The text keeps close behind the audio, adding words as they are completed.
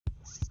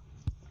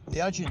The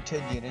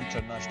Argentinian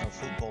international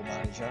football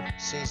manager,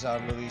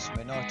 Cesar Luis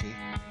Menotti,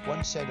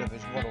 once said of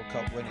his World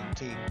Cup winning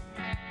team,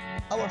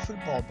 "Our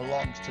football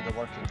belongs to the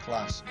working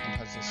class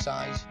and has the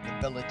size,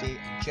 nobility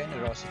and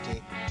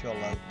generosity to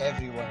allow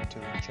everyone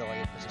to enjoy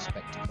it as a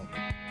spectacle."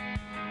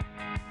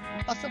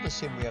 I feel the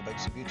same way about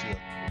Subbuteo,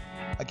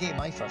 a game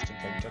I first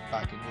encountered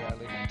back in the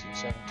early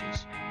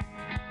 1970s.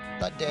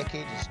 That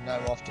decade is now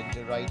often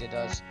derided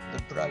as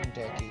the brown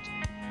decade,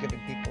 given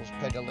people's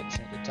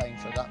predilection at the time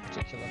for that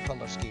particular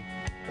colour scheme,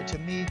 but to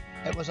me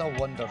it was a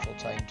wonderful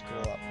time to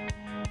grow up.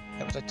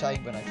 It was a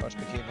time when I first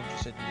became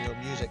interested in real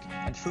music,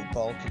 and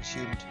football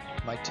consumed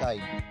my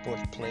time,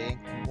 both playing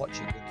and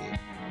watching the game.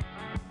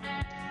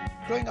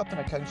 Growing up in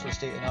a council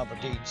estate in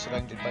Aberdeen,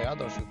 surrounded by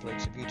others who played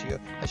Subbuteo,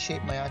 has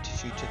shaped my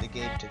attitude to the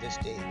game to this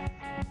day.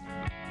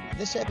 In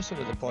this episode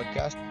of the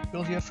podcast,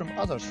 we'll hear from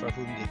others for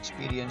whom the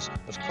experience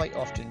was quite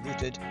often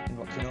rooted in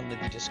what can only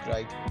be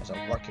described as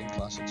a working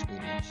class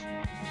experience.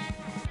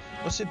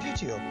 Was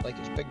Subbuteo, like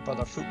its big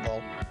brother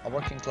football, a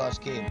working class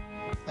game?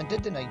 And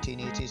did the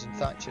 1980s and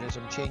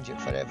Thatcherism change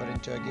it forever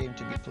into a game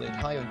to be played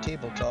high on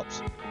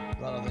tabletops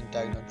rather than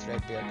down on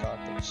threadbare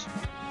carpets?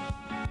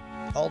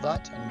 All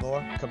that and more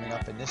coming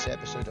up in this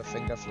episode of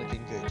Finger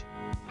Flicking Good.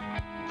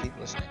 Keep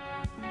listening.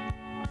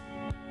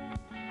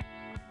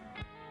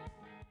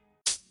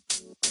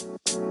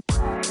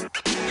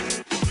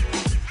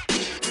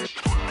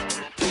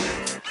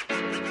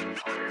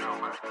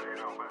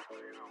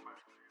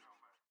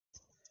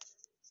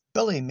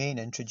 Billy Main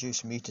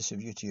introduced me to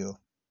Subbuteo.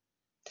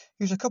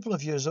 He was a couple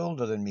of years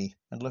older than me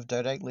and lived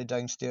directly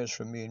downstairs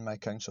from me in my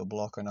council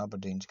block on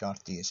Aberdeen's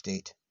Garthy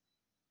estate.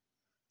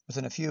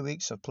 Within a few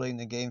weeks of playing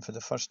the game for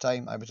the first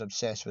time, I was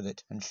obsessed with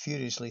it, and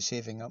furiously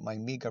saving up my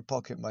meagre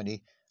pocket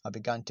money, I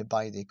began to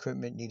buy the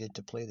equipment needed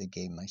to play the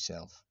game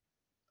myself.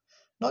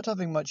 Not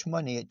having much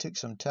money, it took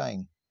some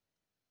time.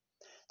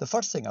 The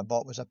first thing I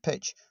bought was a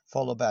pitch,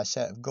 followed by a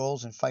set of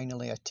goals and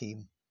finally a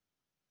team.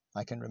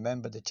 I can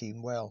remember the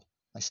team well.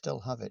 I still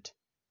have it.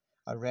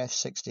 A Ref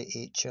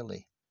 68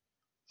 Chile.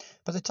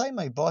 By the time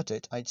I bought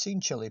it, I'd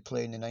seen Chile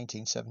play in the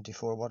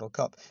 1974 World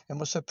Cup and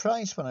was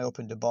surprised when I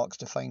opened the box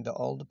to find that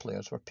all the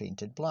players were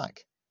painted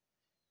black.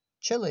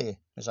 Chile,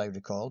 as I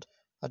recalled,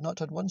 had not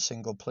had one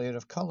single player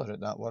of colour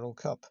at that World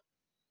Cup.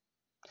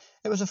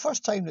 It was the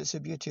first time that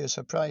Subbuteo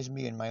surprised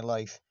me in my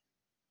life,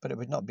 but it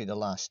would not be the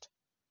last.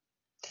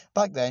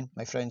 Back then,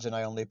 my friends and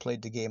I only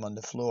played the game on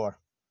the floor.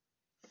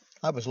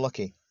 I was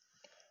lucky.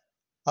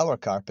 Our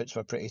carpets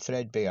were pretty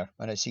threadbare,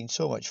 and I'd seen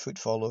so much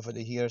footfall over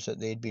the years that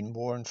they'd been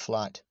worn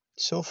flat,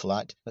 so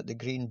flat that the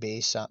green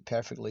base sat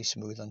perfectly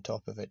smooth on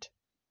top of it.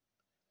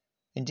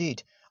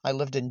 Indeed, I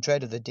lived in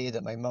dread of the day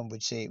that my mum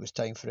would say it was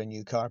time for a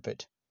new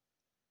carpet.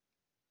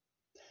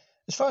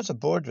 As far as a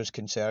board was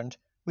concerned,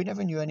 we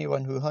never knew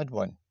anyone who had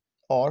one,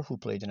 or who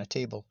played on a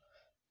table.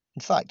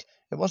 In fact,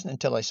 it wasn't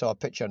until I saw a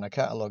picture in a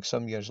catalogue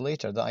some years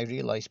later that I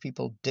realised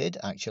people did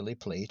actually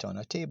play it on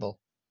a table.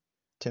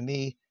 To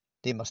me,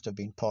 they must have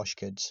been posh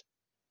kids.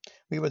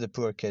 We were the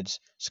poor kids,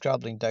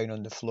 scrabbling down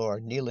on the floor,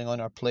 kneeling on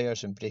our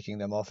players and breaking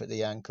them off at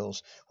the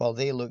ankles, while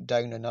they looked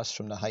down on us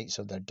from the heights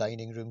of their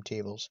dining room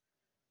tables.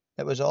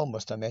 It was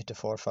almost a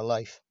metaphor for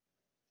life.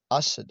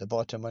 Us at the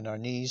bottom on our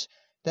knees,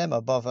 them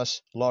above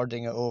us,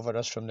 lording it over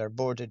us from their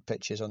boarded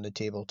pitches on the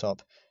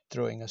tabletop,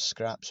 throwing us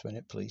scraps when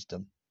it pleased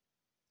them.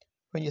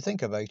 When you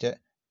think about it,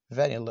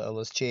 very little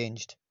has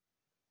changed.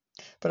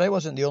 But I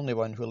wasn't the only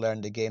one who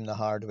learned the game the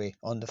hard way,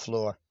 on the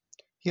floor.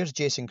 Here's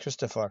Jason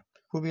Christopher,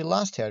 who we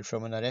last heard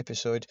from in our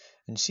episode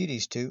in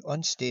Series 2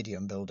 on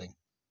stadium building.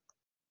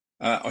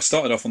 I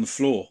started off on the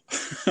floor.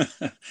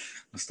 I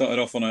started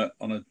off on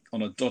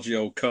a dodgy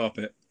old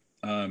carpet.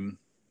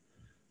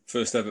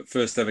 First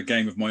ever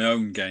game of my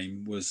own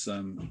game was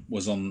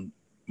on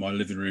my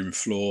living room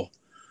floor,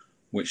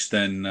 which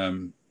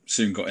then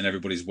soon got in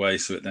everybody's way.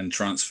 So it then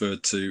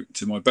transferred to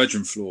my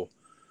bedroom floor,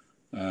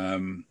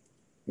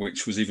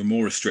 which was even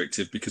more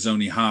restrictive because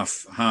only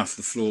half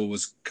the floor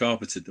was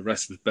carpeted. The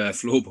rest was bare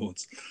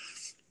floorboards.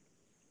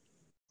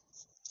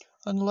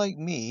 Unlike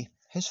me,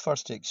 his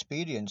first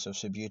experience of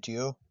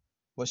Subbuteo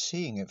was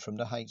seeing it from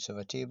the heights of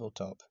a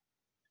tabletop.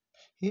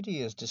 Here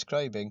he is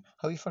describing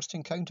how he first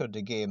encountered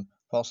the game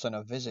whilst on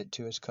a visit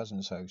to his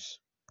cousin's house.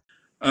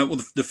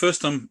 Well, the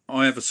first time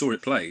I ever saw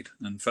it played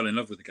and fell in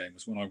love with the game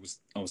was when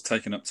I was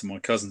taken up to my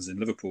cousins in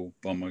Liverpool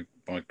by my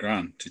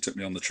gran, who took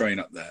me on the train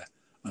up there,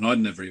 and I'd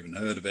never even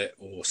heard of it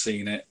or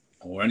seen it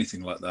or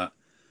anything like that.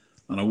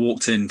 And I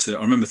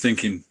remember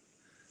thinking,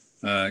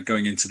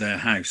 going into their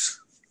house,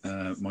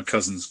 my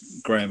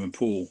cousins Graham and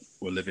Paul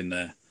were living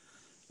there,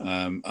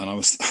 and I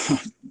was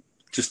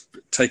just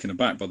taken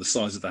aback by the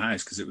size of the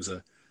house because it was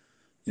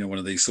one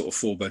of these sort of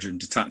 4-bedroom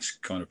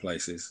detached kind of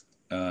places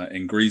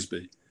in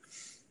Greasby.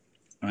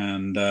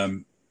 And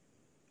I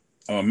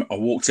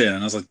walked in,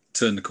 and as I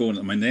turned the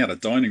corner, they had a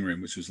dining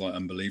room, which was like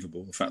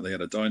unbelievable. The fact they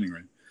had a dining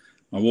room.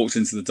 I walked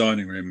into the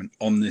dining room, and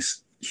on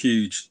this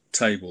huge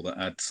table that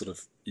had sort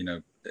of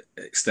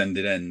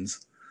extended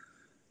ends,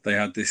 they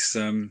had this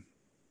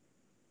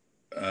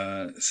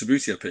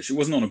Subbuteo pitch. It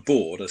wasn't on a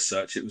board as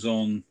such. It was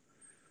on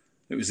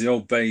It was the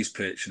old baize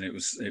pitch, and it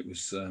was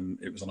on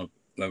a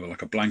level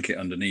like a blanket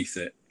underneath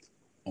it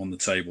on the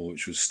table,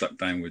 which was stuck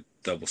down with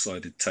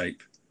double-sided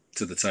tape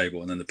to the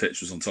table, and then the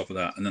pitch was on top of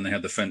that, and then they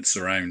had the fence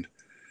around,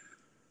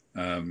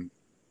 the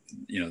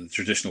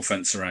traditional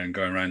fence around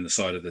going around the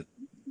side of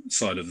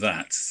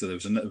that. So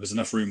there was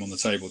enough room on the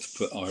table to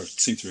put. I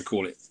seem to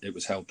recall it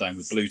was held down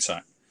with blue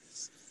tack.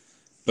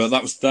 But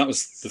that was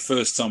the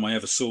first time I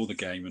ever saw the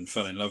game and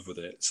fell in love with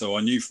it. So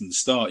I knew from the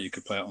start you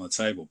could play it on the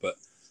table, but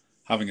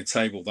having a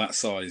table that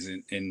size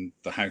in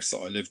the house that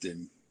I lived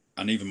in,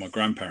 and even my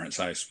grandparents'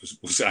 house,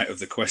 was out of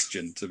the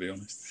question, to be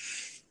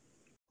honest.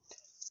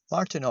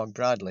 Martin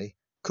Ogg-Bradley,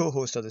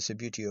 co-host of the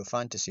Subbuteo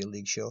Fantasy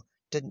League show,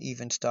 didn't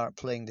even start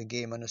playing the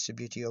game on a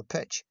Subbuteo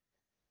pitch.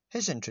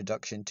 His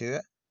introduction to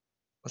it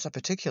was a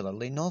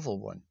particularly novel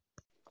one.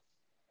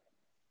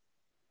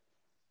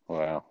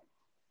 Wow.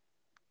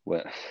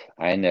 Well,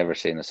 I never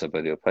seen a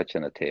Subbuteo pitch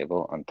on a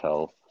table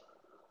until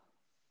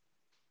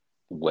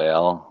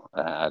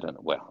I don't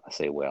know. Well, I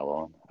say well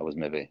on. I was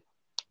maybe,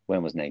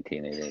 when was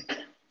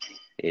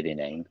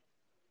 1989?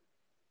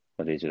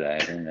 What age was I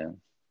in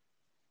then?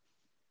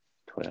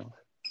 12.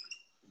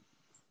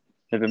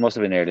 Maybe it must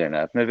have been earlier than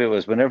that. Maybe it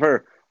was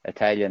whenever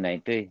Italia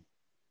 90,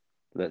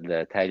 the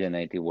Italia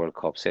 90 World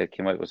Cup set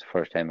came out. Was the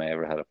first time I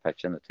ever had a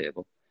pitch on the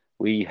table.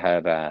 We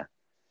had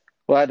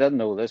well, I didn't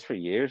know this for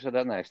years. I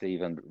didn't actually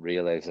even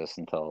realize this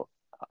until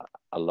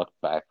I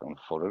looked back on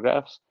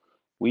photographs.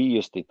 We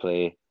used to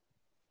play.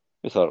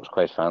 We thought it was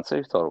quite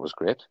fancy. Thought it was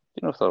great.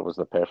 Thought it was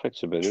the perfect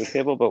Subbuteo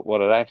table. But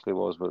what it actually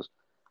was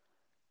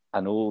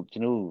an old,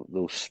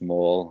 those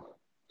small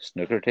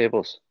snooker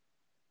tables,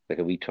 like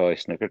a wee toy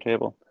snooker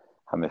table.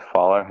 And my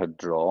father had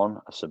drawn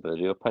a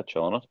Subbuteo pitch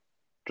on it,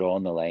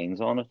 drawn the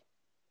lines on it.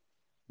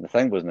 And the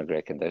thing wasn't a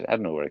great condition. I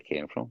don't know where it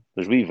came from.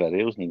 There's wee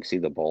videos, and you can see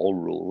the ball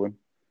rolling.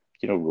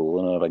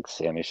 Rolling in a big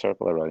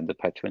semicircle around the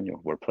pitch when you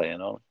were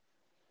playing on it.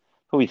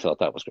 But we thought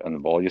that was great. And the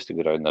ball used to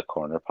go down the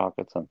corner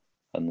pockets and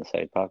the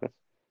side pockets.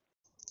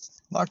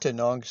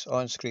 Martin Ogg's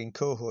on-screen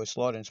co-host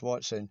Lawrence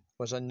Watson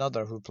was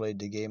another who played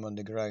the game on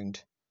the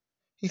ground.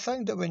 He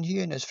found that when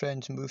he and his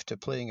friends moved to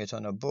playing it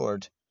on a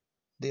board,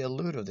 the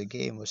allure of the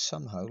game was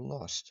somehow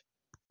lost.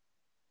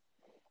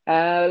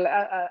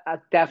 I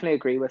definitely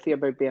agree with you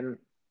about being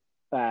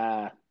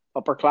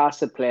upper class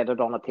that played it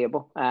on a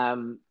table.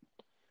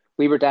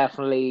 We were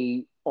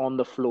definitely on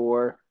the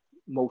floor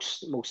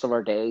most of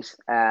our days,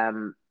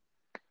 and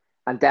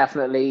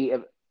definitely,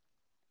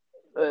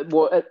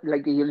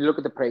 like you look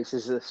at the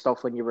prices of the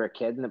stuff when you were a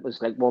kid, and it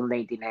was like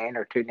 $1.99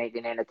 or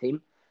 $2.99 a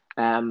team.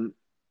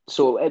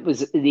 So it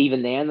was,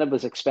 even then, it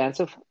was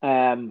expensive.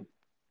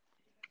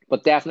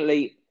 But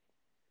definitely,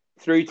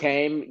 through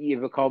time, you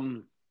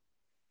become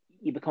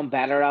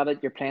better at it.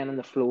 You're playing on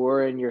the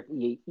floor, and if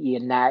you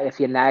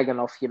nag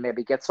enough, you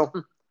maybe get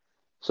something.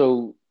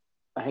 So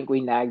I think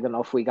we nagged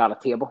enough. We got a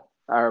table,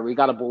 or we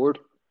got a board,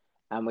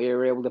 and we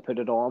were able to put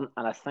it on.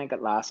 And I think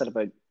it lasted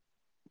about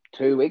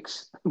 2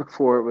 weeks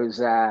before it was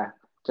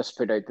just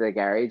put out to the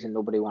garage, and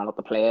nobody wanted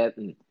to play it.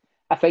 And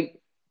I think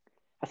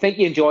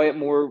you enjoy it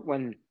more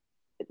when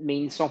it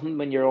means something,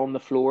 when you're on the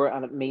floor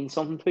and it means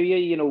something to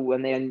you,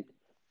 and then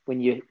when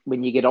you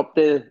get up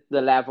to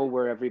the level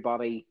where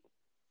everybody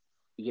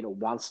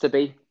wants to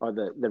be, or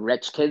the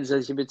rich kids,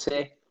 as you would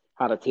say,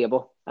 had a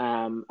table,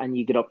 and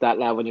you get up that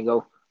level and you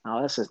go,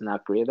 oh, this isn't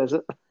that great, is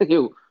it?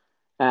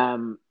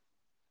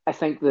 I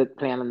think that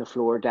playing on the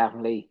floor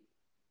definitely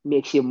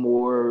makes you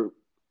more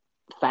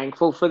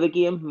thankful for the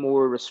game,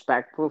 more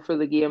respectful for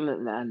the game,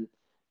 and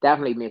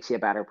definitely makes you a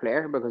better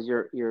player, because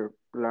you're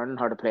learning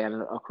how to play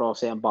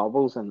across them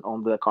bubbles and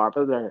onto the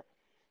carpet there.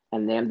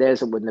 And them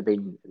days, it wouldn't have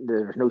been,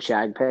 there was no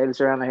shag piles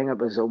or anything. It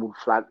was old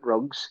flat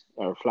rugs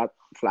or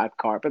flat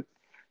carpet.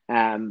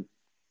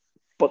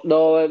 But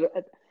no, I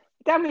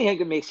definitely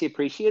think it makes you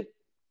appreciate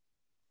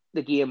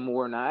the game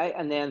more now.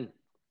 And then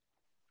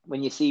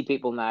when you see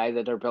people now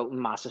that are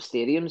building massive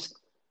stadiums,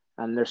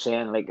 and they're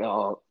saying like,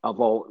 oh, I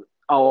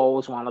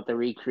always wanted to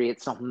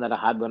recreate something that I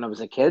had when I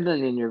was a kid.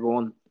 And then you're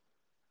going,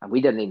 and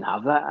we didn't even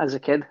have that as a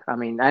kid. I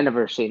mean, I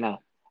never seen a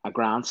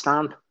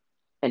grandstand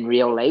in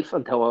real life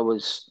until I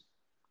was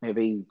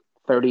maybe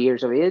 30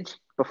 years of age,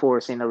 before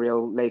I seen a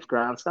real life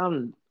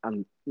grandstand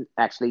and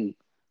actually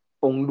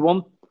owned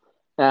one.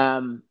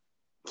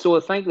 So I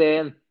think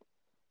then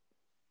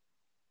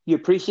you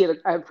appreciate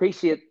it. I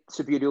appreciate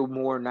Subbuteo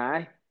more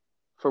now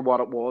for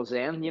what it was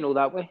then,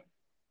 that way.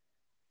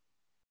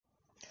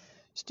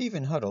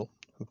 Stephen Hurrell,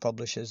 who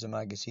publishes a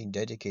magazine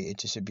dedicated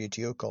to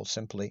Subbuteo called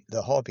simply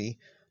The Hobby,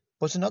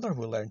 was another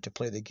who learned to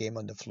play the game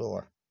on the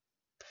floor.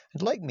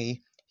 And like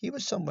me, he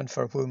was someone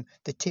for whom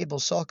the table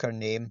soccer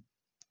name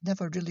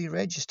never really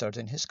registered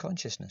in his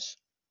consciousness.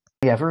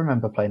 I ever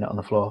remember playing it on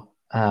the floor.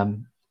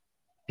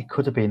 It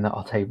could have been that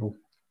our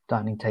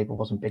dining table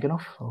wasn't big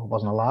enough or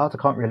wasn't allowed. I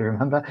can't really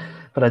remember,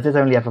 but I did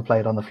only ever play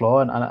it on the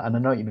floor. And I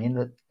know what you mean,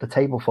 that the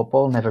table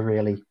football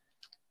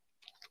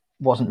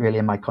wasn't really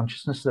in my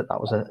consciousness that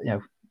was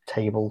a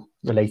table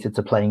related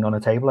to playing on a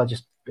table.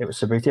 It was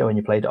Subbuteo and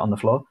you played it on the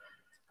floor.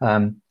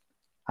 And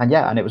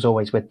And it was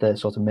always with the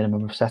sort of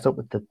minimum of setup,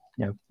 with the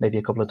maybe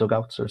a couple of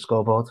dugouts or a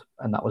scoreboard,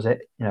 and that was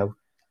it.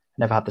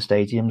 Never had the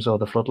stadiums or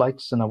the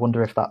floodlights, and I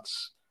wonder if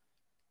that's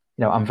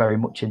I'm very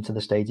much into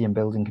the stadium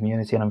building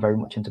community, and I'm very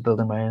much into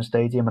building my own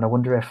stadium, and I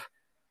wonder if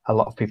a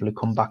lot of people who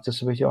come back to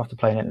Subbuteo after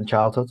playing it in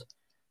childhood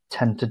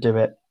tend to do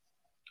it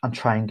and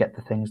try and get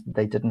the things that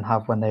they didn't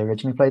have when they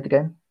originally played the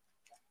game.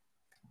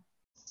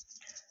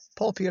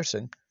 Paul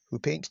Pearson, who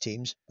paints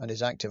teams and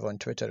is active on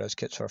Twitter as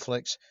Kits for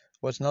Flicks,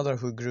 was another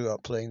who grew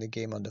up playing the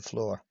game on the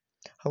floor.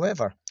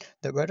 However,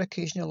 there were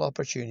occasional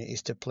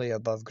opportunities to play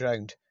above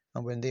ground,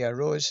 and when they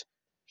arose,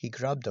 he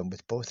grabbed them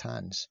with both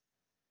hands.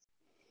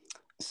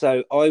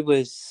 So I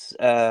was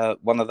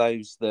one of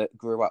those that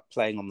grew up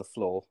playing on the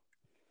floor,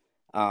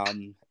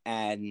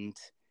 and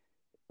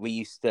we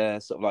used to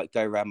sort of like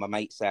go around my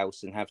mate's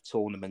house and have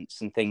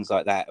tournaments and things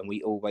like that, and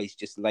we always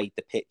just laid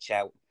the pitch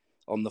out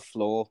on the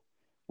floor,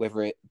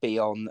 whether it be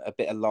on a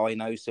bit of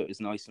lino so it was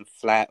nice and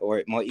flat, or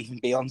it might even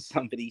be on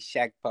somebody's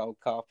shag pile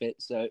carpet,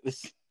 so it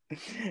was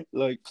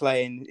like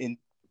playing in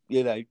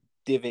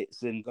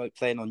divots and like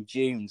playing on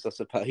dunes, I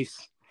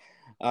suppose.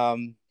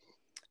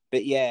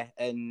 But yeah,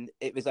 and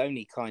it was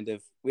only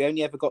we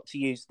only ever got to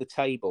use the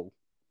table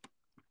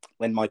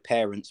when my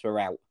parents were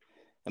out.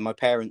 And my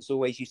parents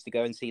always used to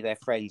go and see their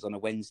friends on a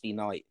Wednesday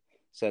night.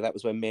 So that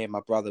was when me and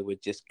my brother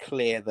would just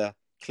clear the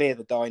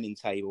dining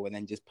table and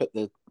then just put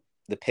the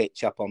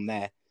pitch up on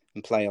there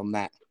and play on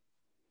that.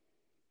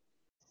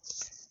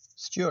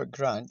 Stuart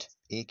Grant,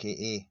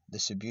 aka the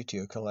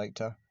Subbuteo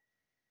Collector,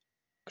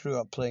 grew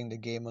up playing the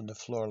game on the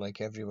floor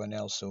like everyone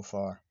else so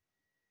far.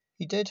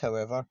 He did,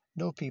 however,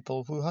 know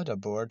people who had a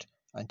board,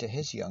 and to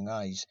his young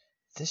eyes,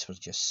 this was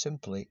just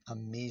simply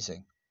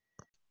amazing.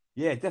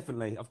 Yeah,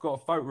 definitely. I've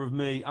got a photo of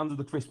me under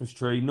the Christmas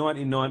tree,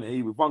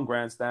 1990, with one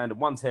grandstand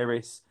and one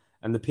terrace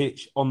and the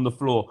pitch on the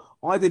floor.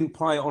 I didn't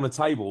play it on a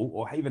table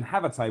or even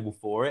have a table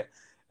for it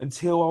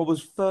until I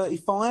was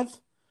 35.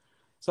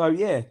 So,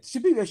 yeah, it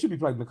should be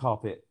played on the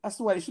carpet. That's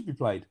the way it should be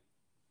played.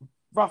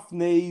 Rough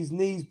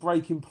knees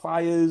breaking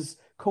players,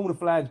 corner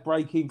flags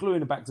breaking,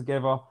 gluing it back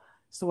together.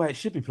 It's the way it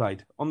should be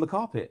played, on the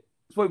carpet.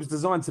 It's what it was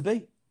designed to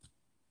be.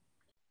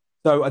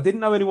 So I didn't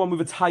know anyone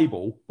with a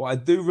table, but I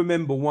do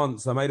remember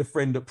once I made a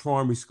friend at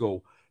primary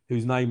school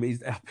whose name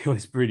is, I'll be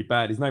honest, really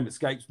bad. His name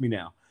escapes me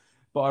now.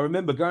 But I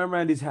remember going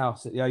around his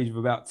house at the age of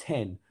about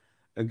 10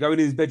 and going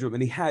in his bedroom,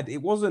 and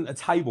it wasn't a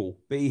table,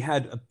 but he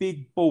had a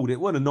big board. It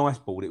wasn't a nice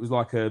board. It was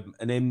like not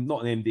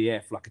an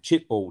MDF, like a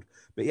chipboard.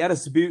 But he had a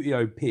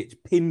Subbuteo pitch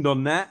pinned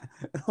on that.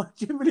 And I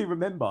generally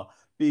remember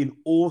being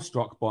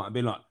awestruck by it and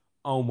being like,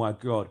 oh my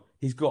God,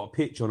 he's got a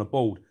pitch on a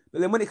board. But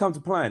then when it comes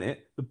to playing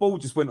it, the ball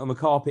just went on the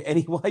carpet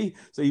anyway.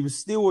 So you were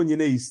still on your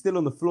knees, still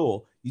on the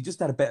floor. You just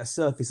had a better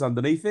surface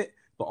underneath it.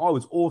 But I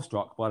was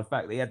awestruck by the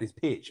fact that he had this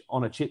pitch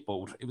on a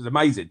chipboard. It was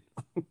amazing.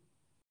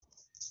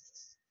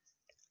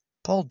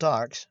 Paul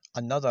Darks,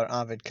 another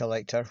avid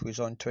collector who's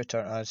on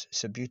Twitter as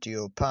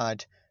Subbuteo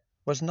Pad,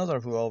 was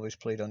another who always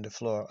played on the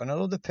floor. And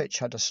although the pitch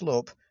had a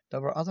slope, there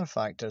were other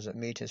factors that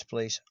made his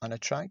place an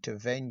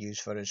attractive venue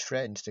for his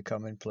friends to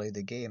come and play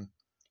the game.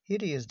 Here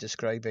he is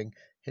describing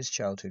his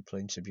childhood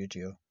playing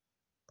Subbuteo.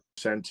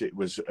 It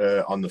was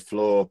on the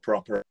floor,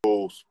 proper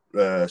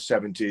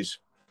 70s,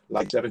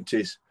 late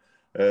 70s.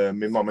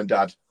 My mum and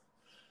dad,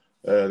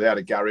 they had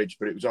a garage,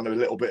 but it was on a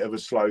little bit of a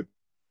slope.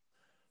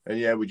 And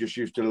yeah, we just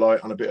used to lie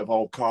on a bit of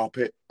old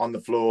carpet on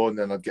the floor, and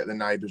then I'd get the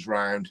neighbours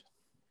round.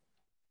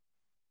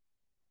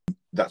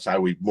 That's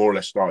how we more or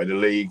less started a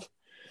league.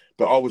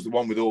 But I was the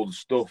one with all the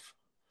stuff.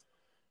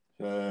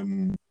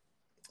 So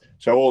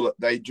all that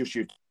they just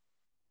used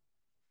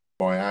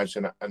my house,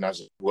 and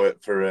as it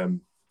worked for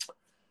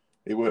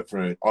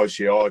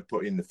ICI,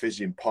 put in the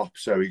fizzing pop,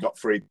 so he got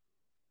free.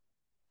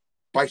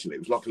 Basically, it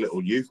was like a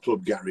little youth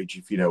club garage,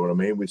 if you know what I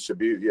mean, with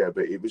Subbuteo. Yeah,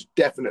 but it was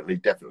definitely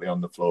on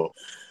the floor.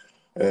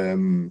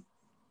 I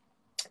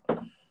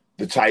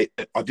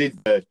did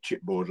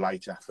chipboard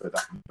later for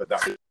that, but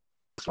that was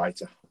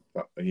later.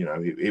 But,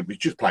 it was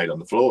just played on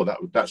the floor.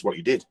 That's what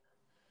you did.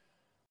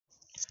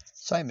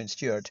 Simon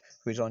Stewart,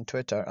 who's on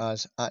Twitter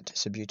as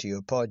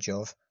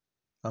 @SubbuteoPodjov,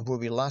 and who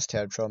we last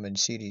heard from in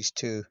Series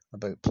 2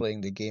 about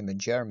playing the game in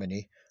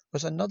Germany,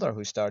 was another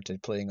who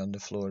started playing on the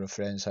floor of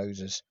friends'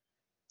 houses.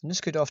 And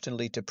this could often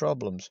lead to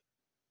problems.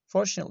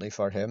 Fortunately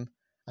for him,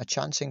 a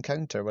chance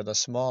encounter with a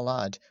small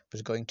lad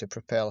was going to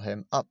propel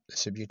him up the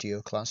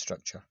Subbuteo class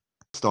structure.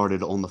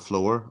 Started on the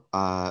floor.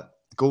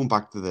 Going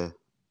back to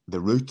the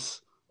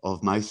roots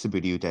of my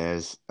Subbuteo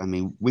days, I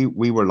mean,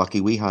 we were lucky.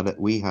 We had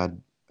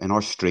in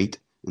our street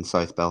in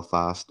South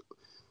Belfast,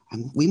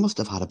 and we must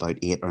have had about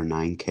 8 or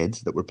 9 kids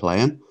that were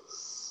playing,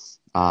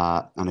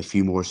 and a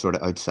few more sort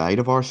of outside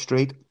of our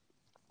street.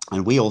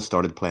 And we all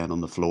started playing on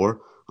the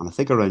floor. And I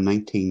think around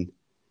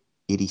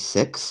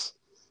 1986,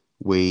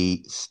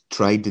 we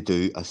tried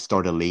to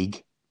start a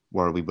league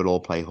where we would all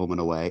play home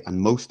and away. And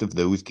most of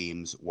those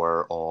games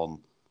were on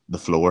the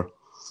floor.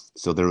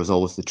 So there was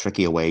always the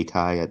tricky away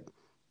tie at,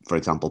 for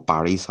example,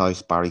 Barry's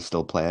house. Barry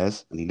still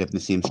plays, and he lived in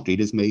the same street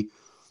as me,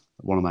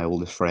 one of my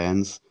oldest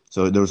friends.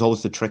 So there was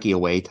always the tricky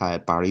away tie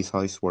at Barry's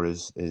house where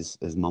his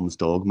mum's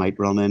dog might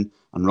run in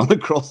and run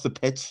across the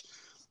pitch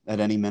at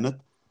any minute.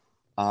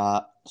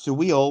 So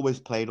we always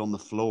played on the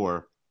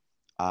floor.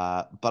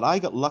 But I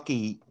got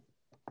lucky,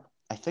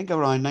 I think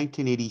around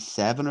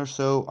 1987 or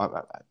so.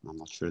 I'm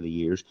not sure the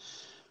years.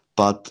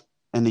 But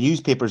in the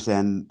newspapers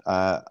then,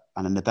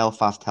 and in the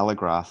Belfast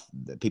Telegraph,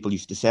 people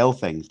used to sell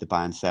things, to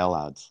buy and sell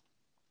ads.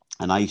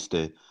 And I used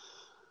to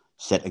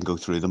sit and go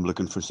through them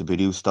looking for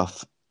Subbuteo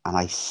stuff. And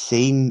I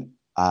seen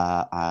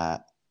a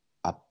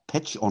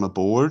pitch on a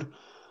board,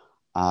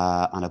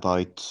 and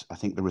about, I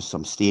think there was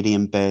some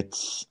stadium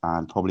bits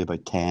and probably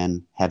about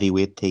 10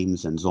 heavyweight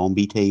teams and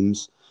zombie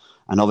teams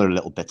and other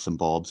little bits and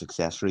bobs,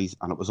 accessories.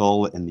 And it was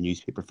all in the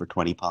newspaper for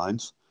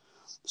 £20.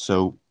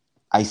 So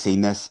I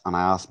seen this and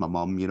I asked my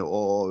mum, I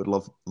would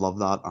love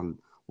that. And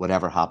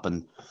whatever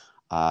happened,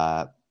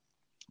 my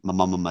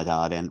mum and my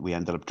dad, and we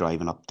ended up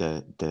driving up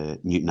to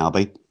Newton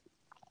Abbey,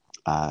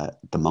 the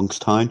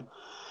Monkstown,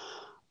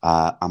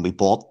 and we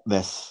bought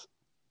this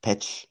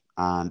pitch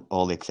and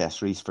all the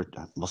accessories for, it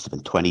must have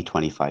been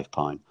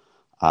 £25,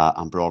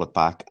 and brought it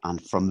back.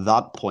 And from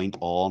that point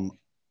on,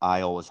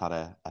 I always had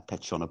a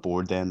pitch on a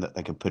board then that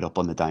I could put up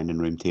on the dining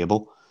room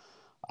table.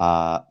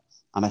 And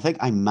I think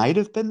I might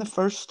have been the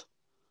first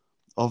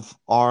of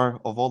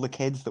all the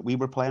kids that we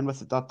were playing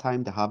with at that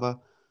time to have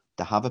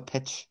a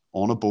pitch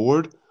on a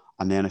board,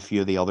 and then a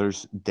few of the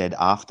others did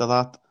after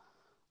that.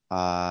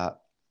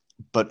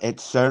 But it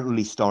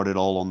certainly started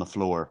all on the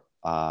floor,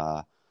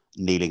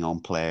 kneeling on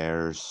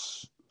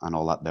players and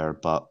all that there.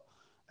 But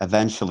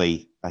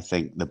eventually, I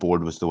think the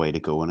board was the way to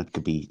go, and it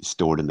could be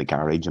stored in the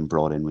garage and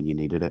brought in when you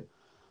needed it.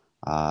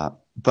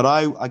 But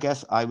I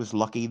guess I was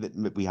lucky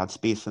that we had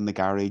space in the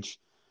garage.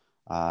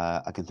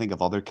 I can think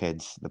of other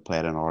kids that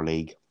played in our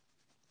league.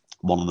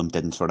 One of them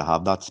didn't sort of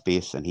have that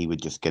space, and he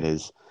would just get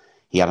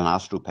he had an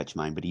Astro pitch,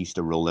 mine, but he used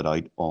to roll it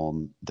out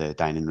on the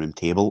dining room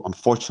table.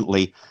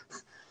 Unfortunately,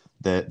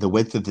 the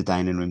width of the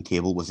dining room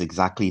table was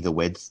exactly the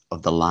width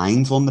of the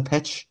lines on the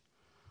pitch.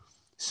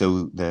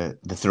 So the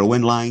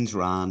throw-in lines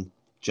ran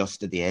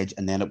just at the edge,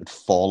 and then it would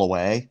fall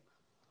away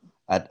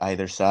at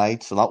either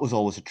side. So that was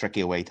always a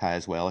tricky away tie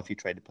as well. If you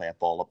tried to play a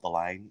ball up the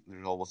line,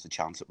 there's always a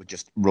chance it would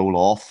just roll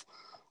off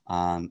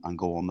and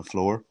go on the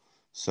floor.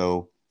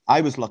 So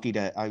I was lucky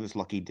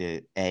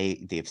to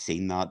A, they've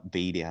seen that,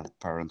 B, they had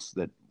parents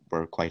that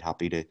were quite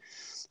happy to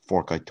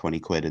fork out 20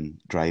 quid and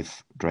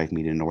drive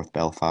me to North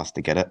Belfast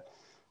to get it.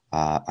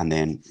 And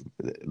then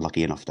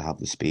lucky enough to have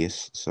the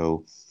space.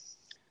 So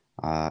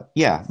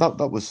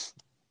that's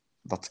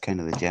kind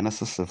of the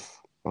genesis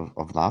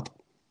of that.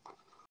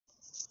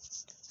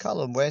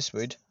 Callum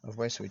Westwood of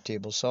Westwood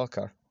Table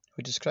Soccer,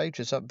 who described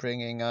his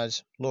upbringing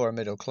as lower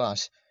middle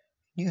class,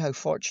 knew how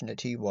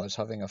fortunate he was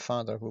having a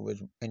father who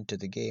was into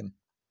the game.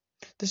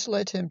 This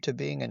led him to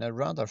being in a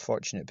rather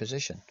fortunate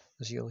position,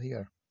 as you'll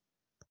hear.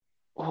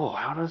 Oh,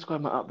 how do I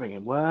describe my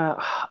upbringing?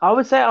 Well, I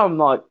would say I'm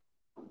like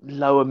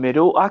lower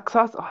middle. I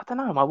don't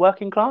know. Am I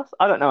working class?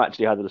 I don't know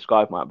actually how to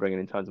describe my upbringing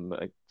in terms of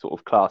sort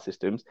of class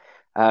systems.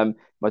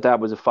 My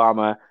dad was a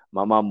farmer.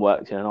 My mum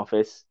worked in an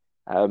office.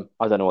 I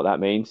don't know what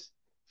that means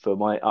for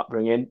my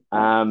upbringing.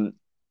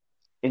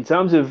 In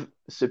terms of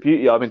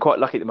Subbuteo, I've been quite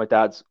lucky that my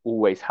dad's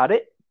always had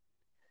it.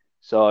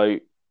 So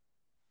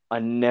I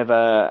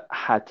never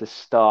had to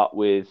start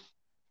with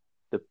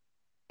the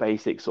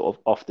basic sort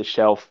of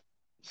off-the-shelf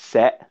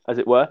set, as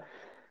it were.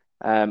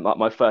 Like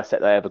my first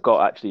set that I ever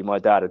got, actually, my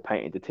dad had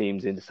painted the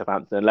teams into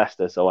Southampton and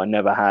Leicester, so I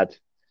never had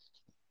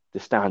the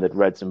standard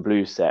reds and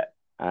blues set.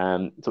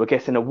 So I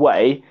guess in a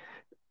way,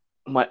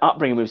 my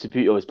upbringing with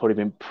Subbuteo has probably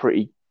been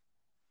pretty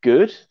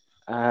good,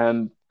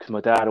 because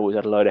my dad always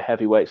had a load of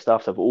heavyweight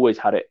stuff, so I've always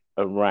had it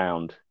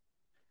around.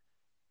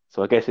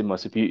 So I guess in my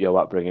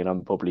Subbuteo upbringing,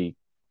 I'm probably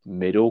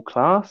middle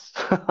class.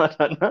 I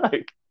don't know.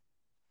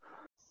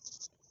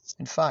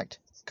 In fact,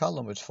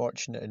 Callum was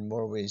fortunate in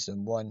more ways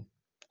than one.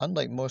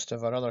 Unlike most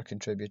of our other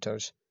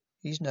contributors,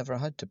 he's never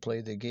had to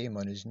play the game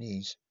on his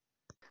knees.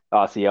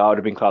 I would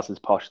have been classed as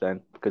posh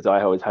then, because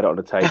I always had it on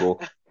the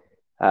table.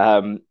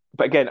 But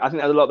again, I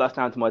think a lot of that's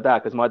down to my dad,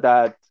 because my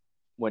dad,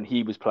 when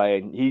he was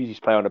playing, he used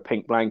to play on a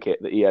pink blanket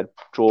that he had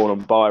drawn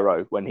on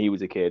biro when he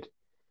was a kid.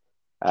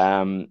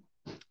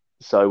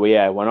 So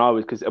yeah,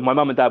 because my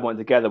mum and dad weren't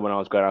together when I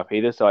was growing up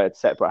either, so I had a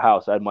separate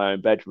house. I had my own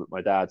bedroom at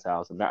my dad's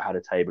house, and that had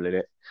a table in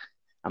it,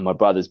 and my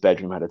brother's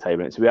bedroom had a table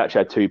in it. So we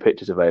actually had two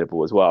pitches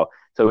available as well.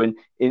 So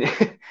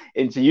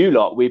into you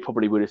lot, we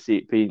probably would have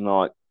been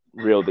like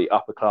the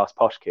upper class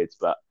posh kids,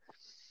 but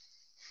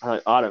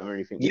I don't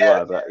really think we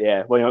were. But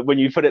yeah, when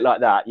you put it like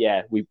that,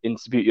 yeah, we in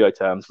Subbuteo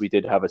terms, we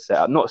did have a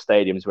setup, not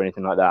stadiums or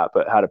anything like that,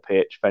 but had a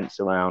pitch, fence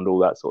around, all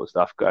that sort of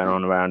stuff going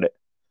on around it.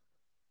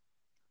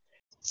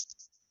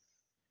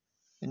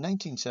 In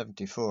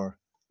 1974,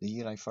 the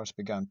year I first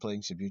began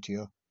playing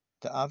Subbuteo,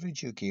 the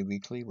average UK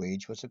weekly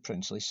wage was a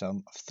princely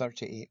sum of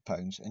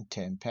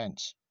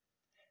 £38.10.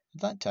 At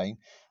that time,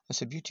 a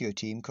Subbuteo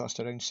team cost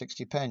around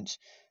 60p,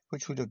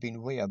 which would have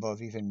been way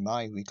above even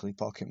my weekly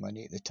pocket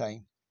money at the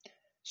time,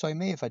 so I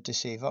may have had to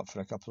save up for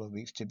a couple of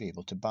weeks to be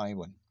able to buy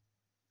one.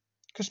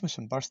 Christmas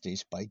and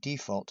birthdays, by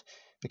default,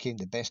 became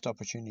the best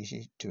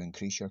opportunity to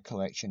increase your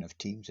collection of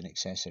teams and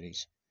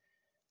accessories.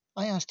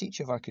 I asked each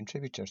of our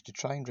contributors to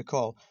try and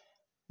recall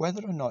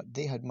whether or not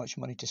they had much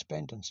money to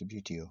spend on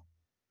Subbuteo.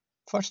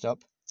 First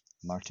up,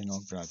 Martin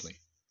Ogg-Bradley.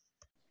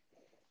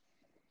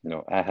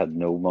 No, I had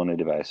no money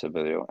to buy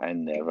Subbuteo. I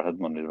never had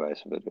money to buy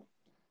Subbuteo.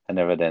 I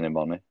never had any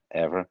money,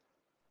 ever.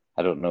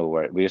 I don't know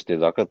where. We used to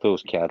look at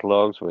those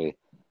catalogues with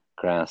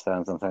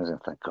grandstands and things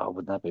and think, God,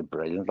 wouldn't that be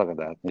brilliant? Look at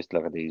that. We used to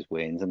look at these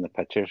wins in the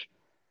pictures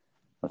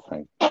and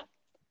think,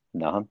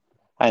 nothing.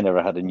 I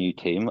never had a new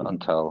team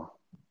until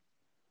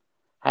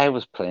I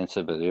was playing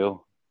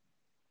Subbuteo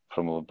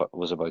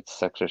was about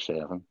 6 or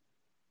 7.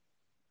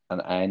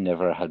 And I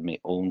never had my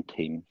own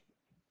team,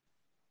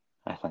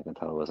 I think,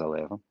 until I was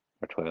 11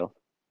 or 12.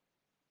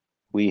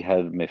 We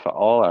had,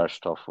 all our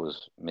stuff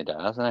was my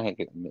dad's, and I think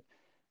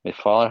my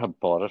father had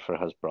bought it for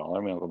his brother,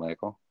 my Uncle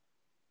Michael.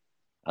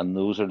 And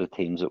those are the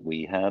teams that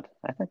we had.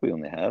 I think we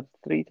only had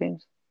 3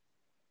 teams.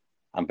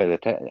 And by the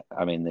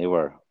time, they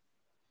were,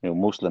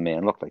 most of the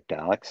men looked like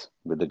Daleks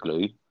with the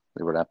glue.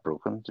 They were that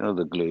broken,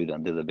 the glued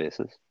into the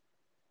bases.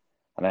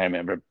 And I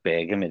remember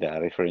begging my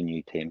daddy for a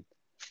new team.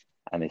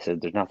 And he said,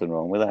 there's nothing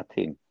wrong with that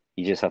team.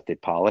 You just have to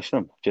polish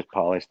them. Just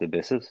polish the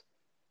bases.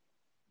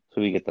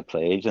 So we get the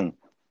pledge and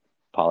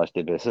polish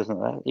the bases.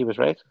 And that. He was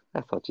right.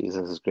 I thought,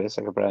 Jesus, this is great. It's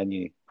like a brand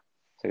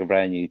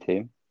new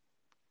team.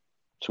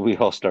 So we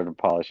all started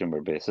polishing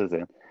our bases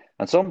then.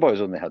 And some boys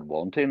only had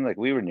one team. Like,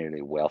 we were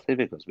nearly wealthy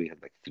because we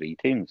had like 3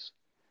 teams.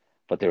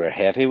 But they were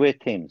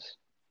heavyweight teams.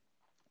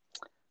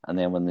 And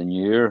then when the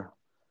newer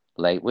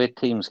lightweight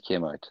teams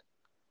came out,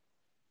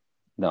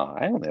 no,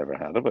 I only ever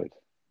had about.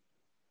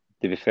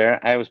 To be fair,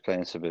 I was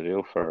playing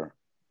Subbuteo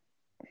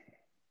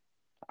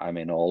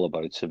all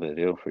about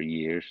Subbuteo for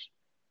years.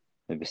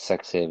 Maybe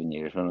 6, 7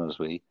 years when I was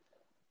wee.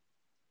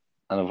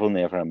 And I've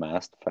only ever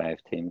amassed 5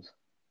 teams.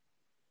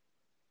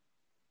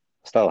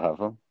 Still have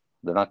them.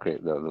 They're not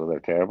great. They're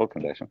terrible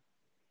condition.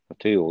 I have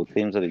 2 old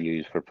teams that I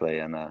use for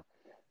playing.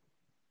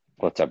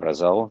 What's a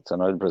Brazil? It's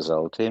an old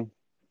Brazil team,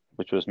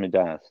 which was my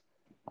dad's,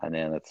 and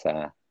then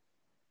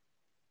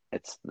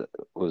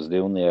was the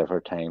only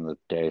ever time that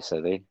Derry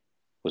City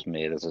was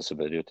made as a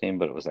Subbuteo team,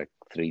 but it was like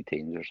 3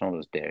 teams or something. It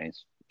was Derry,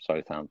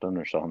 Southampton,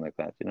 or something like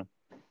that. But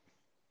it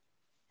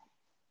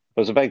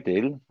was a big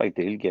deal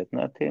getting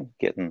that team,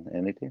 getting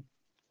any team.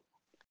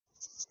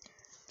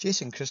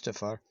 Jason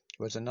Christopher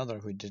was another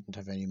who didn't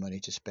have any money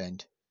to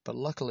spend, but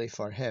luckily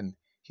for him,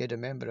 he had a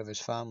member of his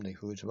family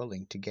who was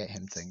willing to get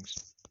him things.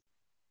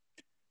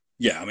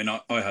 Yeah,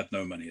 I had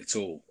no money at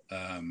all.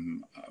 I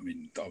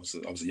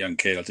was a young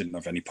kid. I didn't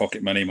have any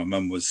pocket money. My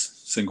mum was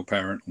single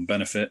parent on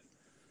benefit.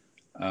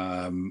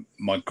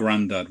 My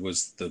granddad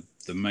was the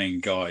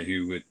main guy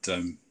who would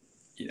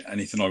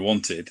anything I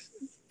wanted.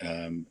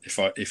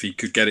 If he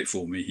could get it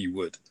for me, he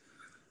would.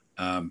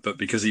 But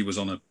because he was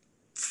on a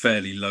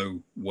fairly low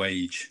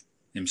wage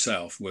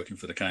himself, working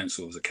for the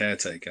council as a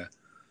caretaker,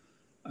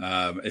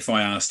 if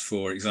I asked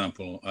for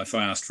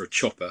a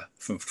chopper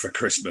for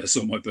Christmas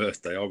or my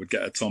birthday, I would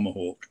get a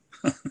Tomahawk.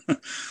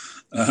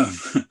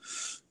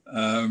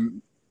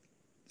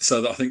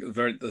 So that I think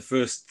the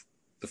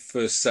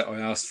first set I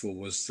asked for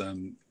was,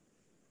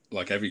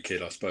 like every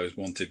kid I suppose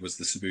wanted, was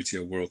the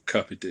Subbuteo World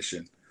Cup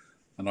edition,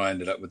 and I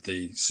ended up with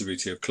the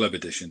Subbuteo Club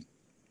edition.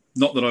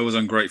 Not that I was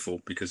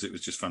ungrateful, because it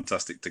was just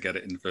fantastic to get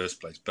it in the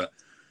first place, but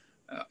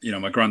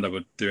my granddad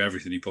would do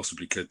everything he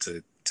possibly could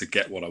to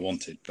get what I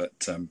wanted.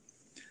 But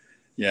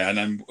and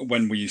then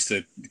when we used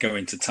to go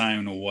into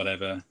town or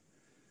whatever,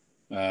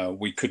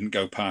 we couldn't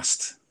go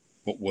past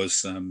what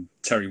was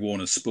Terry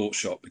Warner's sports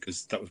shop,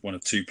 because that was one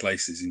of 2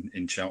 places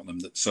in Cheltenham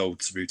that sold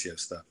Subbuteo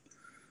stuff.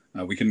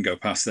 We couldn't go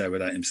past there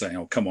without him saying,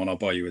 "Oh, come on, I'll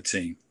buy you a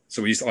team."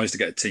 So I used to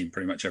get a team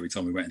pretty much every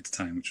time we went into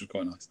town, which was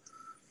quite nice.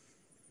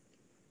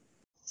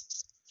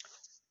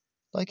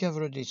 Like I've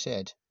already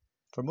said,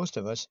 for most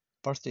of us,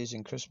 birthdays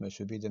and Christmas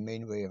would be the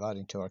main way of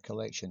adding to our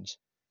collections,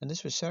 and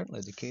this was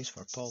certainly the case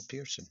for Paul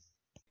Pearson.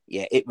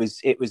 Yeah, it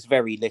was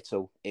very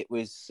little. It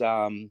was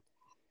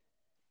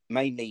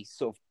mainly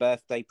sort of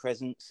birthday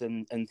presents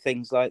and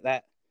things like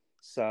that.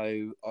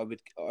 So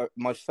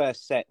my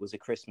first set was a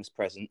Christmas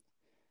present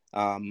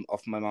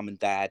off my mum and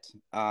dad,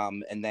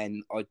 and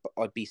then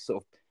I'd be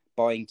sort of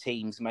buying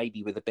teams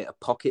maybe with a bit of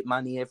pocket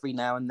money every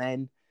now and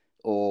then,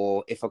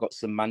 or if I got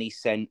some money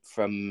sent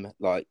from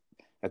like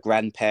a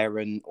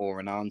grandparent or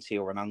an auntie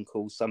or an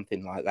uncle,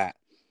 something like that,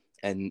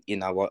 and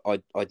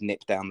I'd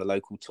nip down the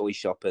local toy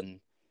shop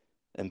and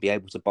be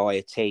able to buy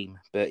a team.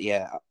 But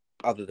yeah,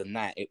 other than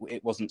that,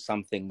 it wasn't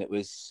something that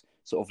was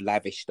sort of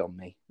lavished on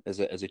me as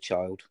a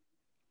child.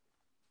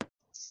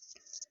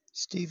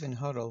 Stephen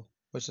Hurrell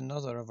was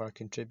another of our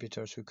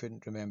contributors who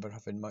couldn't remember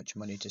having much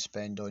money to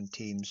spend on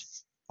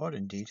teams, or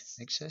indeed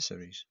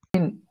accessories.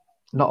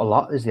 Not a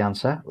lot is the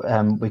answer.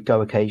 We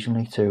go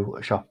occasionally to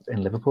a shop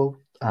in Liverpool,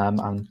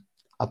 and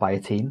I buy a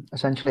team,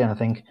 essentially. And I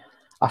think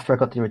after I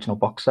got the original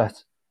box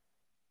set,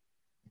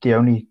 the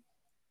only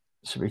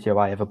Subbuteo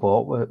I ever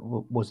bought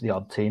was the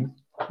odd team,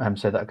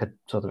 so that I could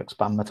sort of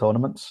expand my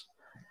tournaments.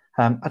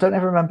 I don't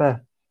ever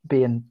remember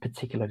being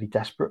particularly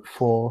desperate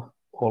for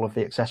all of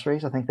the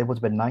accessories. I think they would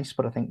have been nice,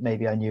 but I think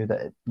maybe I knew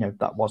that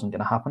that wasn't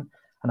going to happen.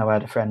 I know I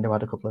had a friend who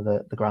had a couple of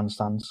the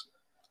grandstands,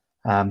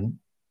 and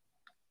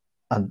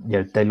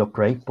they look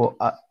great. But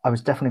I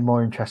was definitely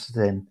more interested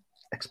in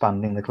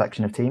expanding the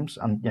collection of teams,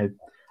 and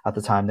at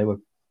the time they were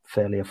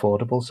fairly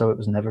affordable, so it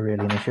was never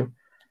really an issue.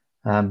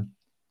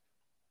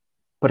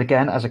 But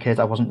again, as a kid,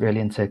 I wasn't really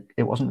into.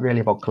 It wasn't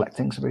really about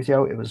collecting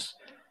Subbuteo.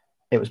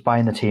 It was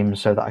buying the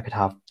teams so that I could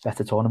have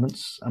better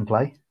tournaments and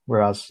play.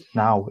 Whereas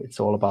now it's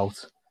all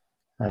about,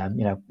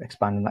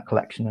 expanding that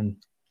collection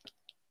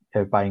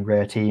and buying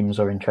rare teams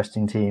or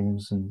interesting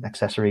teams and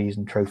accessories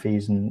and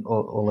trophies and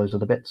all those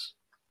other bits.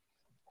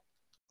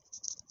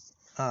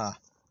 Ah,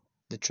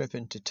 the trip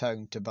into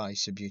town to buy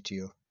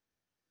Subbuteo.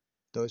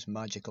 Those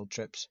magical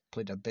trips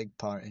played a big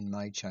part in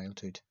my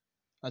childhood,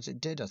 as it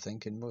did, I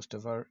think, in most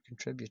of our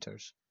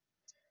contributors.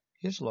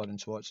 Here's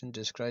Lawrence Watson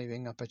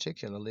describing a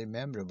particularly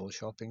memorable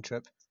shopping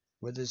trip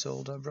with his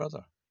older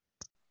brother.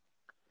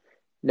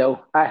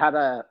 No, I had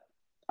a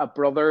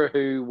brother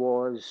who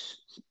was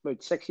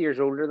about 6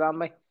 years older than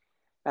me.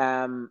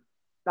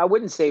 I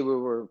wouldn't say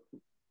we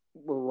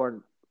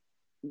weren't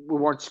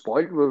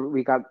spoiled.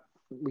 We got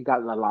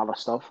a lot of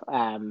stuff.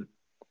 I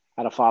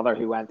had a father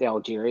who went to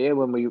Algeria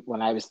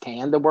when I was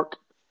 10 to work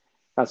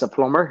as a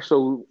plumber,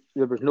 so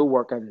there was no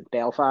work in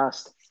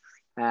Belfast.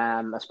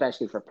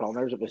 Especially for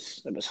plumbers, it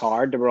was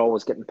hard. They were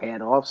always getting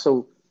paid off.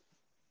 So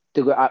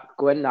to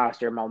go in and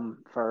ask your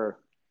mum for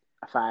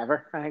a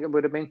fiver, I think it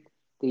would have been,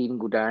 to even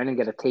go down and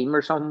get a team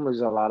or something was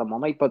a lot of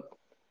money. But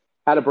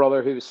I had a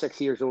brother who was 6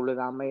 years older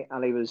than me,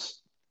 and he was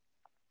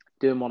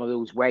doing one of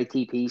those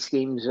YTP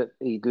schemes. That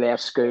he'd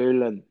left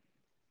school and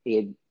he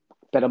had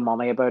a bit of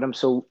money about him,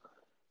 so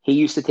he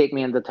used to take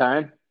me into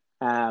town.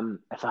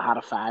 If I had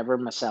a fiver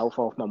myself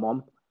off my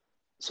mum,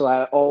 so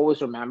I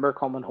always remember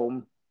coming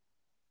home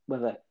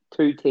with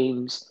two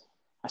teams,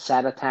 a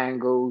set of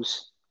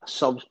tangos, a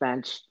subs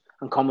bench,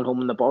 and coming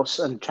home on the bus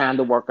and trying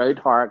to work out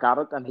how I got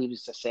it. And he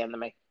was just saying to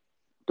me,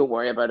 "Don't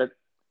worry about it.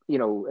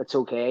 It's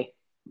okay."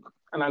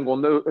 And I'm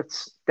going, "No,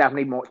 it's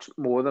definitely much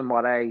more than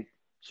what I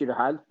should have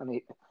had."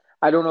 And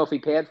I don't know if he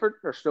paid for it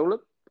or stole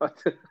it,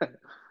 but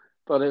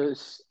but it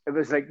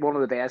was like one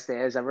of the best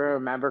days ever. I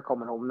remember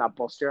coming home on that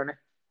bus journey.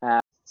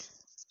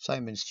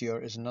 Simon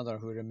Stewart is another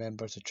who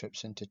remembers the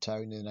trips into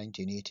town in the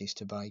 1980s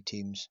to buy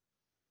teams.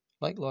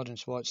 Like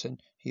Lawrence Watson,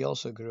 he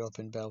also grew up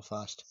in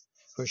Belfast,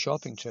 where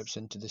shopping trips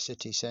into the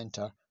city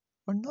centre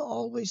were not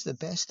always the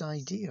best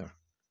idea.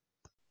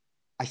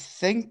 I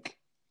think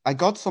I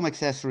got some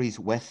accessories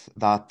with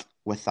that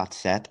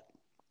set,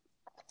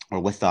 or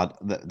with that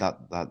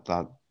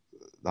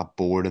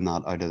board and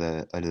that out of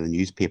the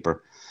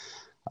newspaper.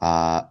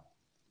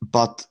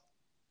 But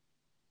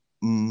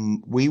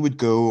we would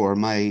go, or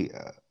my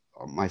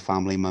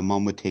family, my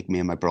mum would take me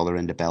and my brother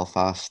into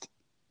Belfast.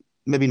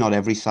 Maybe not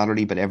every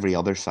Saturday, but every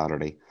other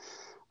Saturday.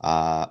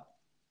 And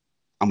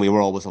we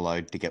were always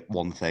allowed to get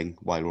one thing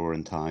while we were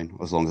in town,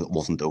 as long as it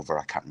wasn't over.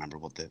 I can't remember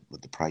what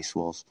the price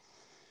was.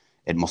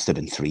 It must have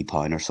been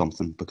 £3 or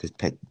something, because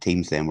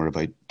teams then were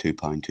about £2,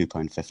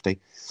 £2.50.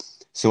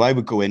 So I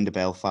would go into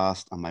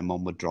Belfast and my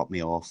mum would drop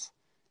me off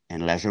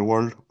in Leisure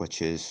World,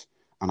 which is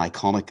an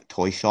iconic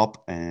toy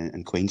shop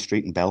in Queen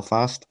Street in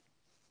Belfast.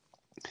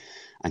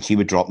 And she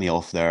would drop me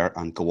off there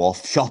and go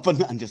off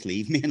shopping and just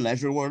leave me in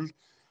Leisure World,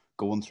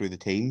 going through the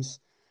teams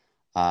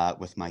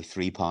with my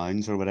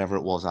 £3 or whatever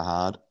it was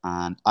I had.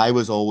 And I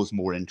was always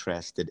more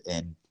interested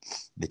in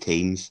the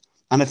teams.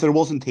 And if there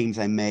wasn't teams,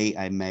 I may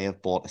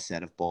have bought a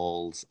set of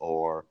balls,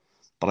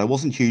 but I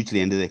wasn't hugely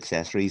into the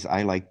accessories.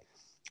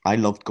 I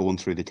loved going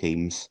through the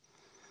teams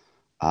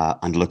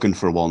and looking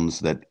for ones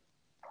that,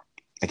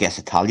 I guess,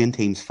 Italian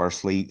teams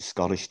firstly,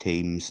 Scottish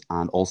teams,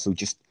 and also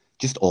just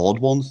odd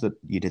ones that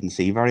you didn't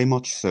see very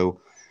much.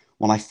 So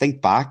when I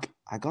think back,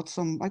 I got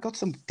some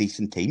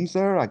decent teams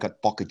there. I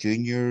got Boca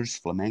Juniors,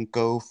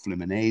 Flamenco,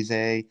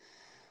 Fluminense.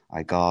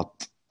 I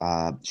got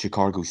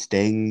Chicago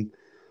Sting.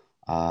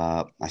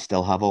 I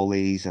still have all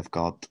these. I've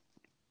got.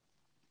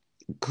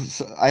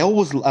 Cause I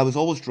was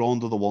always drawn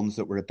to the ones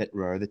that were a bit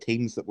rare, the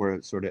teams that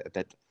were sort of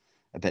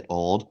a bit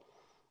odd.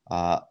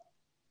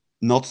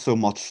 Not so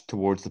much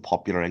towards the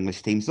popular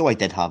English teams, though I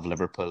did have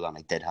Liverpool and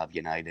I did have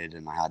United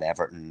and I had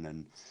Everton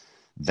and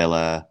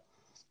Villa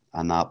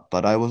and that.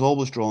 But I was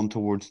always drawn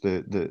towards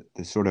the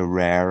sort of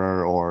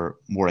rarer or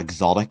more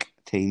exotic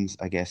teams,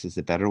 I guess is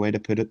the better way to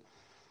put it.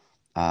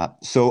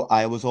 So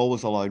I was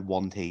always allowed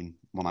one team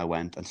when I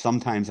went. And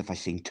sometimes if I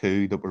seen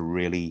two that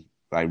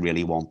I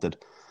really wanted,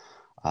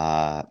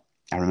 I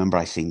remember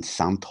I seen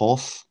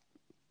Santos,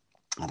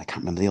 and I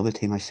can't remember the other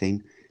team I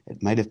seen.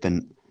 It might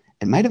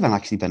have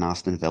actually been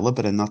Aston Villa,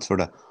 but in that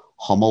sort of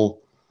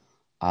Hummel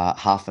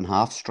half and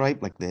half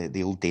stripe, like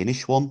the old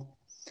Danish one.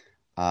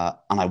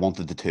 And I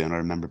wanted the two, and I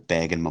remember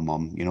begging my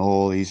mum,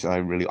 these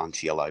and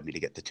she allowed me to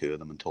get the two of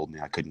them and told me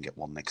I couldn't get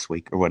one next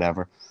week or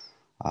whatever.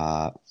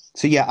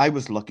 So yeah, I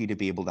was lucky to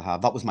be able to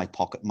have, that was my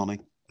pocket money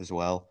as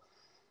well.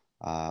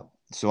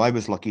 So I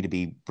was lucky to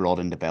be brought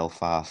into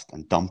Belfast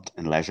and dumped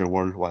in Leisure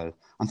World. While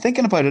I'm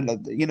thinking about it,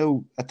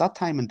 at that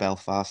time in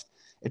Belfast,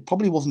 it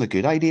probably wasn't a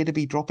good idea to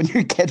be dropping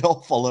your kid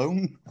off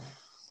alone,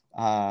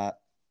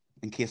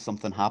 in case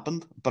something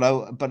happened.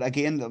 But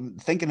again,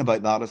 thinking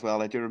about that as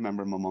well, I do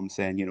remember my mum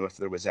saying, if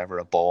there was ever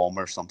a bomb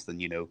or something,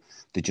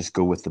 to just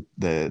go with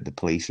the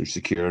police or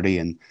security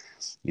and,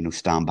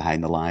 stand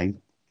behind the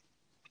line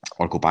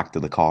or go back to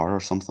the car or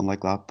something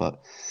like that.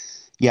 But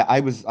yeah,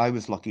 I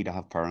was lucky to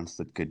have parents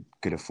that could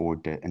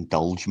afford to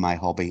indulge my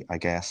hobby, I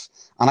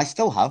guess. And I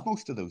still have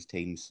most of those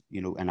teams,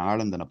 in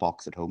Ireland in a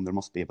box at home. There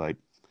must be about,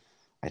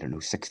 I don't know,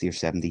 60 or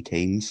 70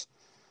 teams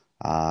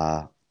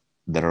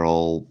that are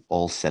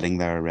all sitting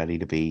there ready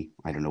to be.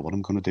 I don't know what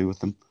I'm going to do with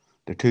them.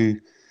 They're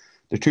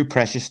too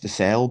precious to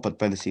sell, but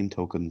by the same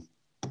token,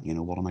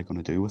 what am I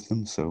going to do with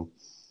them? So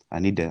I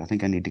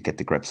think I need to get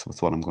to grips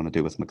with what I'm going to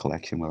do with my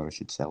collection, whether I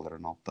should sell it or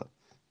not. But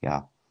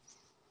yeah.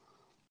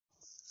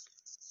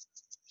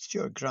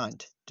 Stuart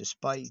Grant,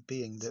 despite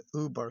being the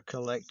uber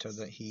collector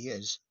that he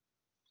is,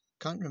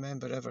 can't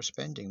remember ever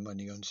spending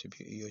money on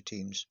Subbuteo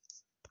teams.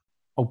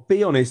 I'll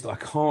be honest, I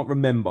can't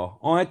remember.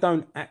 I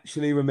don't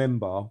actually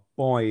remember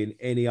buying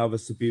any other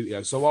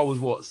Subbuteo. So I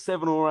was,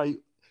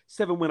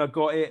 7 when I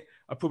got it.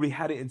 I probably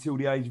had it until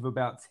the age of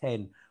about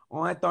 10.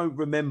 I don't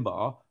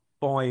remember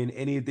buying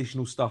any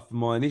additional stuff for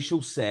my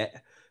initial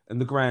set and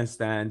the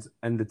grandstands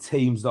and the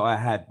teams that I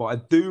had. But I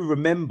do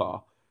remember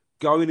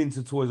going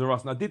into Toys R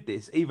Us, and I did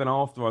this even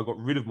after I got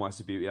rid of my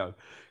Subbuteo,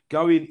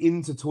 going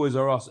into Toys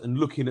R Us and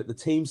looking at the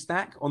team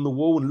stack on the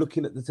wall and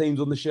looking at the teams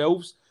on the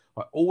shelves.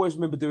 I always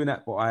remember doing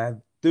that, but I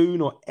do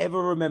not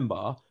ever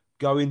remember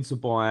going to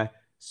buy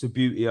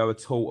Subbuteo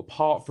at all,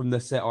 apart from the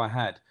set I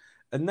had.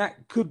 And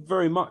that could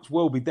very much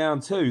well be down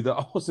to that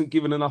I wasn't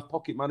given enough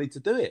pocket money to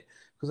do it,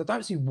 because I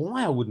don't see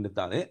why I wouldn't have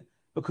done it,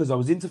 because I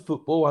was into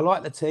football. I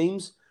like the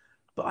teams,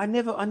 but I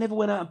never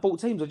went out and bought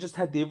teams. I just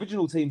had the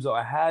original teams that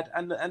I had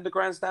and the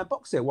grandstand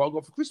box set what I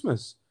got for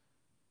Christmas.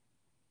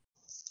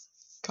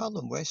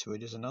 Callum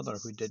Westwood is another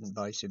who didn't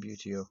buy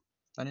Subbuteo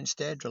and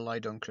instead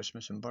relied on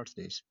Christmas and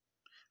birthdays.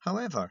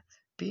 However,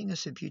 being a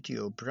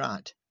Subbuteo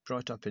brat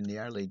brought up in the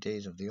early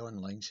days of the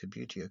online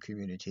Subbuteo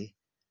community,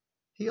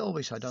 he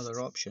always had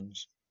other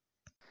options.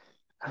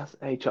 As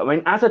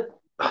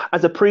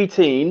a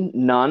preteen,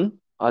 none.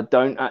 I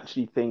don't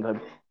actually think I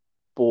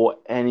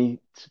bought any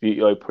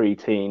Subbuteo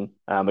preteen.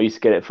 I used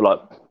to get it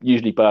for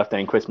usually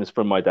birthday and Christmas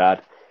from my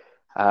dad.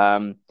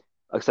 Like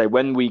I say,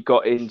 when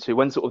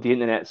sort of the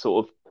internet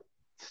sort of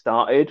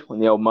started, when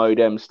the old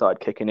modem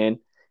started kicking in,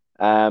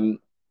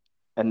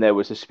 and there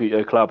was a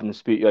Subbuteo club and the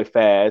Subbuteo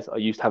fairs, I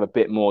used to have a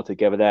bit more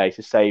together there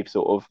to save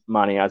sort of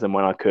money as and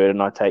when I could,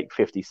 and I'd take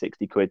 50,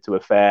 60 quid to a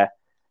fair.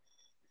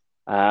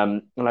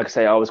 And like I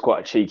say, I was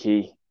quite a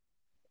cheeky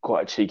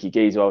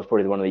geezer. I was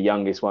probably one of the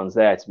youngest ones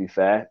there, to be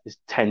fair. This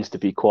tends to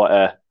be quite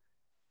a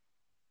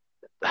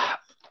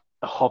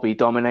hobby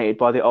dominated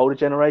by the older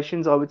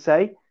generations, I would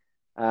say.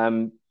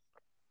 So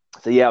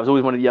yeah, I was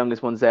always one of the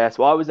youngest ones there.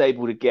 So I was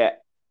able to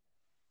get,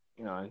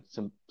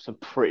 some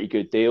pretty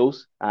good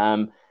deals.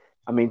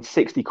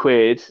 60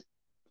 quid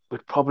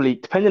would probably,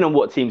 depending on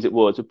what teams it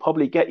was, would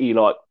probably get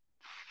you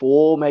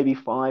 4, maybe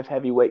 5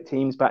 heavyweight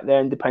teams back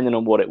then, depending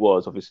on what it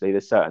was. Obviously,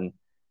 there's certain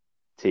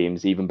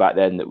teams even back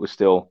then that were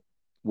still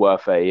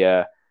worth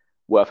a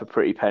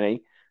pretty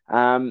penny.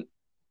 But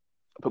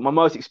my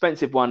most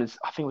expensive one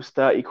was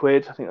 30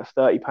 quid. I think that's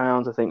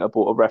 £30. I think I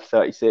bought a Ref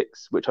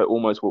 36, which I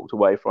almost walked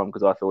away from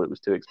because I thought it was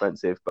too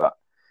expensive. But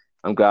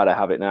I'm glad I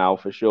have it now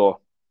for sure.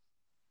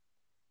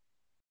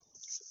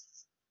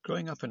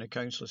 Growing up in a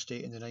council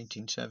estate in the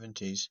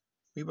 1970s,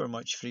 we were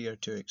much freer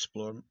to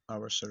explore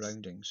our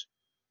surroundings.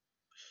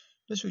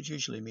 This would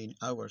usually mean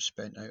hours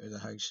spent out of the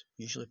house,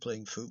 usually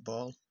playing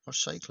football or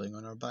cycling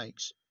on our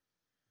bikes.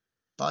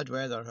 Bad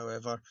weather,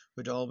 however,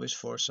 would always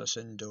force us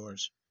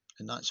indoors,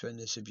 and that's when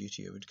the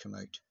Subbuteo would come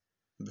out.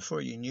 And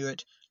before you knew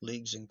it,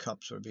 leagues and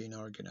cups were being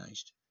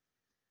organised.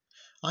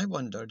 I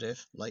wondered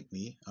if, like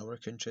me, our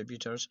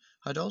contributors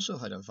had also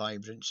had a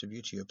vibrant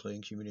Subbuteo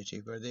playing community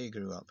where they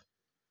grew up.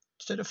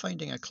 Instead of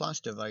finding a class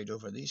divide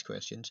over these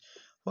questions,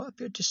 what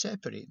appeared to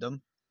separate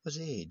them was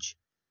age.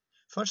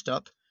 First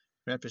up,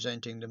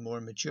 representing the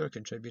more mature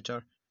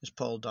contributor, is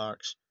Paul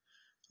Darks,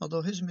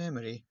 although his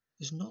memory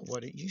is not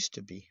what it used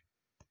to be.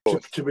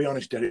 To be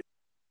honest, Derek,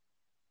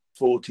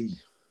 40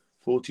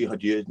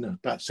 odd years now,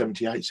 about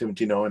 78,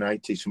 79,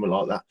 80, something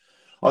like that.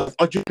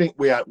 I just think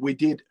we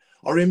did.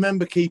 I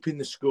remember keeping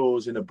the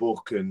scores in a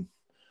book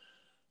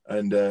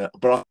but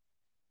I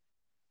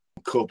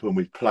cup and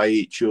we'd play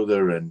each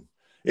other and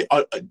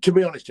to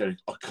be honest, Derek,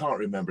 I can't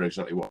remember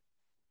exactly what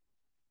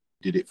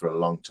did it for a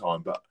long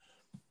time, but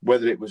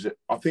whether it was,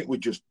 I think we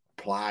just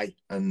play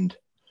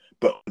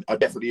but I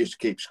definitely used to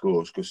keep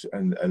scores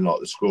and like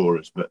the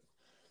scorers. But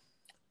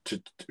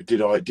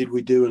did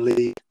we do a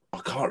league? I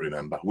can't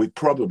remember. We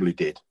probably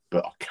did,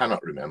 but I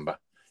cannot remember.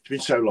 It's been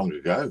so long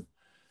ago.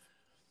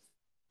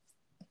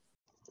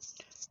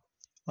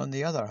 On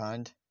the other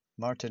hand,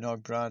 Martin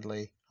Og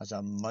Bradley has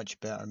a much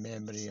better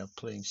memory of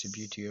playing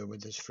Subbuteo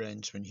with his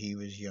friends when he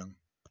was young.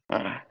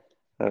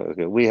 That was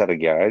good. We had a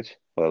garage.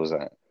 Well, it was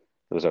there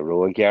was a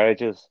row of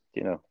garages,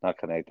 not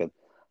connected.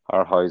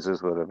 Our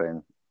houses would have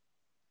been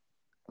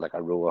like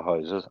a row of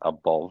houses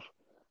above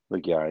the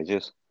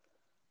garages.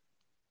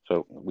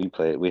 So we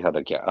had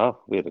a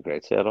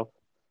great setup,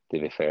 to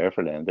be fair,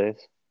 for them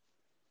days.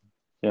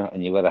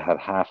 And you would have had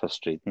half a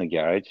street in the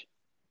garage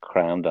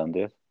crammed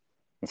under it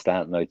and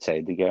standing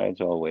outside the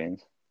garage all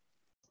ways.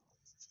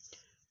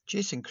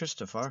 Jason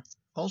Christopher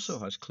also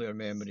has clear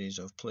memories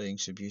of playing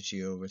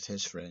Subbuteo with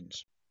his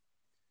friends.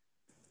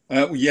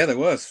 Yeah, there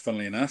was,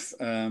 funnily enough.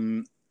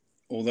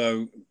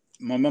 Although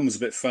my mum was a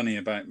bit funny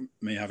about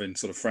me having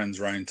sort of friends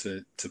round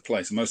to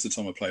play. So most of the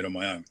time I played on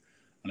my own.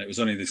 And it was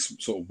only this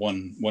sort of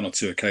one or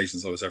two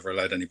occasions I was ever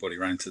allowed anybody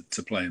round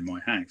to play in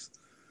my house.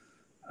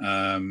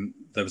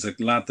 There was a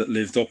lad that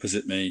lived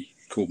opposite me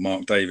called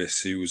Mark Davis,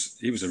 he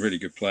was a really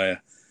good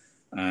player.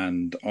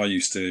 And I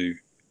used to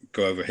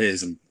go over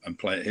his and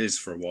play at his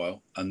for a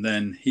while. And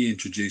then he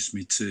introduced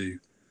me to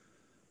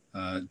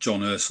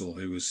John Ursel,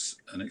 who was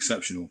an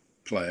exceptional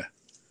player,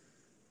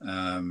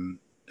 who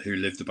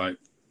lived about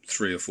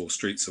 3 or 4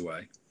 streets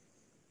away.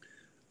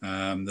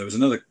 There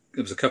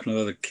was a couple of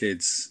other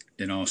kids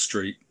in our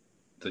street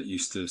that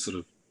used to sort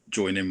of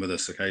join in with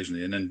us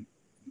occasionally. And then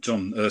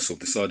John Ursel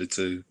decided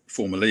to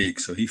form a league.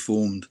 So he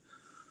formed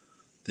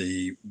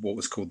what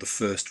was called the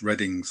First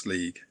Readings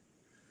League,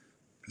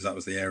 because that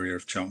was the area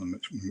of Cheltenham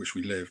in which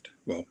we lived.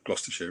 Well,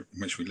 Gloucestershire,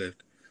 in which we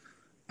lived.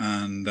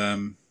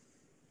 And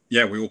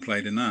we all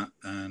played in that.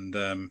 And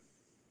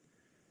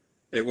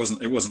it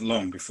wasn't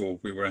long before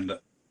we were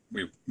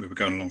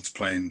going along to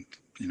playing,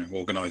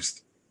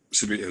 organised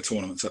Subbuteo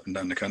tournaments up and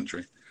down the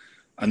country.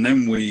 And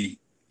then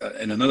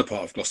in another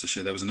part of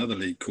Gloucestershire, there was another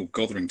league called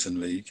Gotherington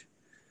League,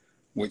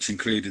 which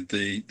included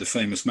the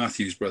famous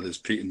Matthews brothers,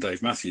 Pete and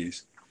Dave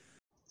Matthews.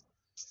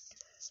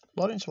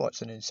 Lawrence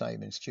Watson and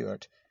Simon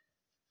Stewart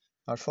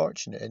are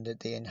fortunate in that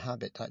they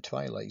inhabit that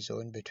twilight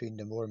zone between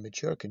the more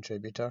mature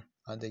contributor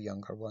and the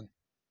younger one.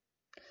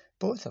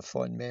 Both have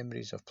fond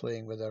memories of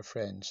playing with their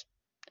friends.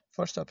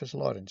 First up is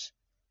Lawrence,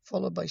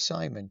 followed by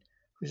Simon,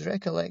 whose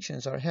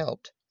recollections are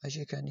helped, as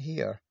you can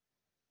hear,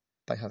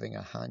 by having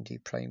a handy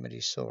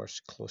primary source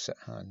close at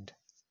hand.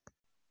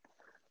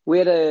 We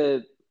had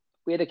a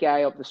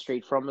guy up the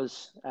street from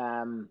us,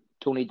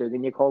 Tony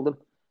Dugan, you called him.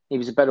 He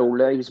was a bit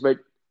older. He was about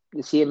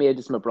the same age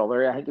as my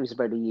brother. I think he was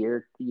about a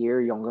year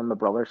younger than my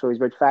brother. So he was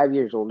about 5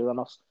 years older than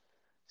us.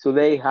 So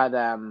they had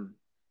a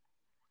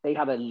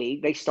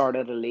league. They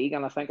started a league,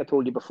 and I think I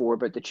told you before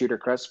about the Tudor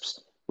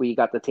Crisps, where you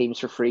got the teams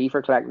for free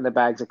for collecting the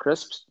bags of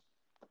crisps.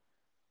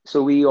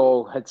 So we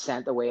all had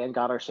sent away and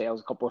got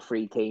ourselves a couple of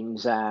free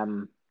teams.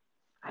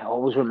 I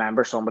always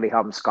remember somebody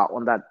having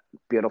Scotland, that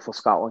beautiful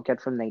Scotland kit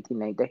from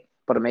 1990,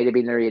 but it might have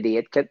been their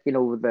 88 kit,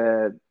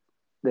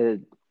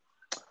 the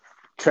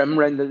trim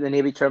around the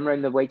navy trim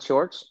around the white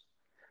shorts.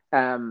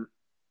 So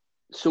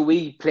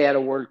we played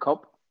a World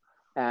Cup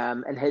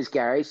in his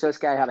garage. So this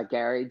guy had a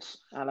garage,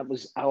 and it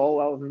was, I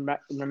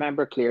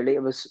remember clearly,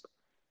 it was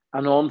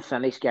an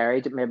unfinished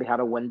garage. It maybe had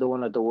a window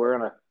and a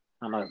door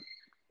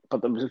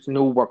but there was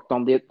no work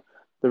done to it.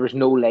 There was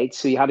no lights,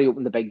 so you had to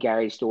open the big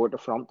garage door at the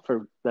front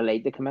for the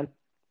light to come in.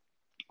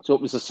 So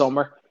it was the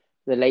summer.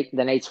 The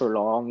nights were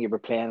long. You were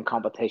playing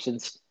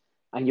competitions,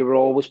 and you were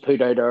always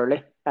put out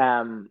early.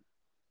 I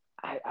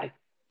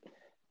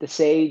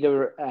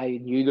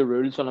knew the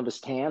rules when I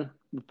was 10.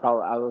 I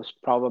was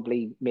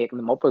probably making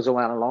them up as I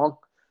went along.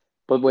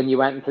 But when you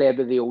went and played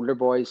with the older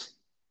boys,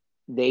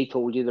 they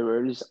told you the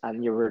rules,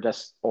 and you were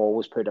just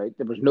always put out.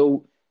 There was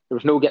no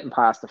getting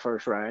past the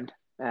first round.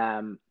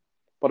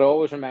 But I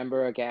always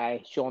remember a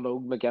guy, Sean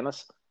Ogue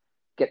McGuinness,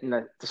 getting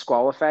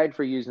disqualified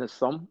for using his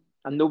thumb,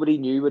 and nobody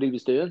knew what he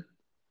was doing.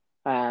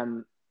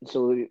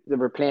 So they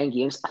were playing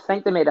games. I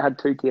think they might have had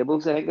 2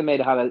 tables. I think they might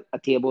have had a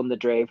table in the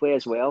driveway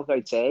as well,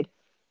 outside.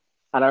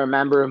 And I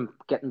remember him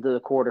getting to the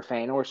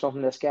quarter-final or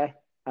something, this guy,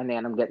 and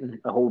then I'm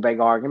getting a whole big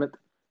argument,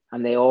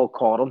 and they all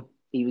caught him.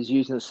 He was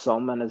using his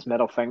thumb and his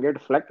middle finger to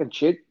flick and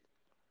shoot.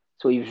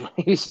 So he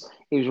was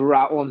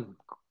rattling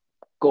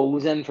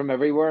goals in from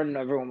everywhere, and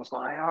everyone was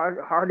going,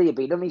 how do you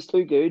beat him? He's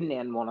too good. And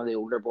then one of the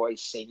older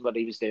boys seen what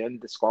he was doing,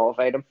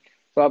 disqualified him.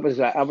 So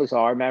that was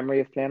our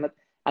memory of playing it.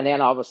 And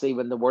then obviously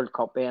when the World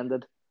Cup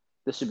ended,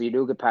 the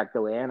Subbuteo got packed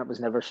away and it was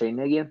never seen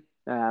again.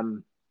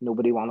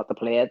 Nobody wanted to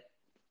play it.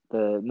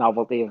 The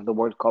novelty of the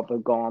World Cup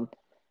had gone.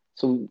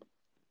 So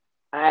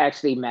I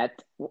actually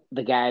met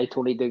the guy,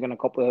 Tony Dugan,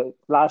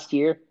 last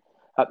year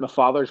at my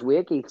father's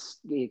wake.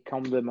 He'd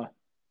come to my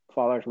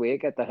father's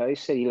wake at the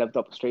house, and he lived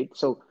up the street.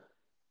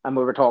 And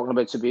we were talking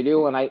about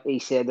Subbuteo, and he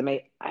said to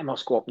me, I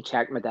must go up and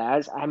check my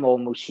dad's. I'm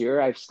almost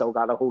sure I've still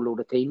got a whole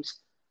load of teams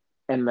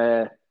in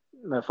my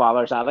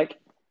father's attic,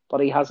 but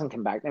he hasn't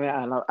come back to me.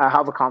 And I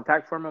have a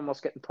contact for him. I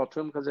must get in touch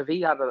with him, because if he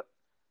had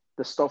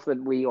the stuff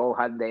that we all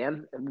had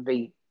then, it would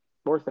be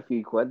worth a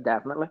few quid,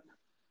 definitely.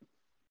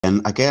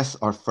 And I guess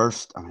our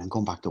first, I'm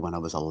going back to when I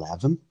was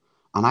 11,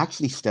 and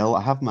actually still,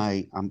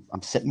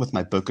 I'm sitting with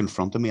my book in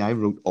front of me. I've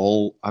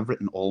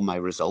written all my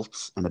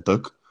results in a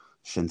book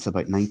since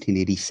about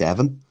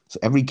 1987. So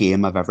every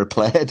game I've ever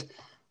played,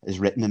 is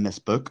written in this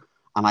book.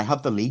 And I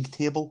have the league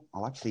table.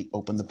 I'll actually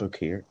open the book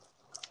here.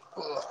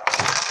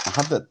 I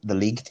have the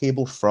league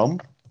table from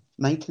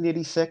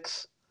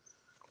 1986.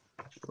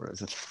 Where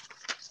is it?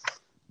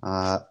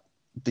 But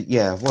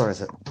yeah, where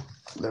is it?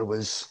 There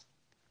was,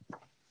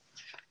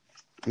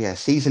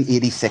 season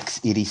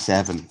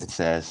 86-87, it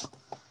says.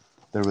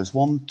 There was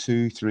 1,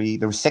 2, 3,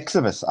 there were 6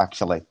 of us,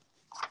 actually.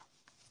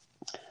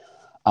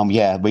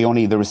 There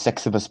were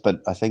 6 of us,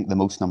 but I think the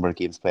most number of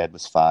games played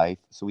was 5.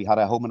 So we had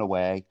a home and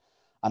away,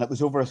 and it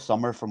was over a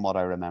summer from what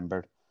I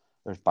remembered.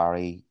 There's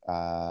Barry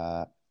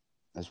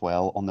as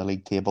well on the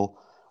league table.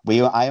 We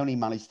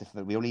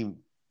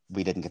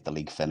didn't get the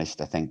league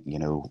finished. I think,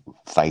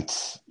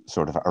 fights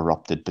sort of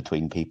erupted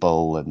between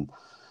people and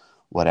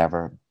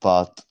whatever.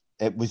 But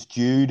it was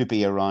due to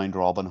be a round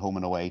robin home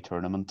and away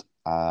tournament.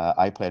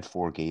 I played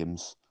 4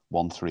 games,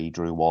 won 3,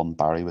 drew 1.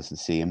 Barry was the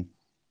same.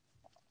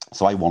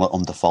 So I won it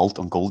on default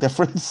on goal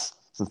difference.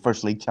 So the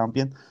first league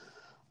champion.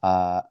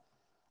 And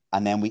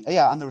then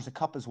and there was a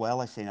cup as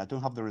well. I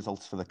don't have the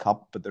results for the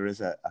cup, but there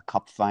is a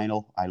cup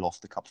final. I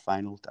lost the cup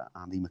final to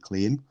Andy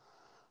McLean,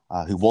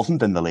 who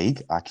wasn't in the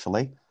league,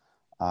 actually.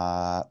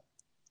 But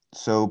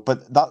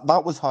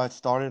that was how it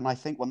started. And I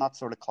think when that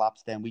sort of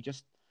collapsed, then we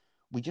just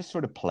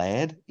sort of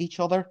played each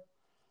other,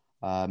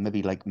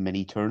 maybe like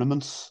mini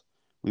tournaments.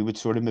 We would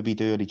sort of maybe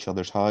do at each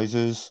other's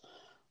houses.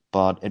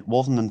 But it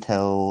wasn't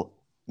until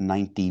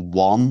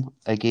 91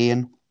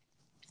 again,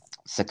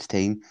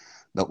 16,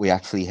 that we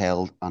actually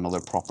held another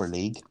proper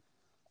league.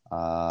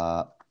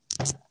 And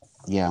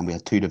we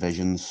had 2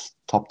 divisions,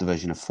 top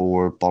division of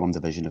 4, bottom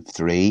division of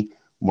 3,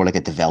 more like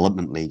a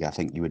development league, I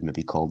think you would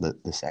maybe call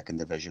the second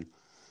division.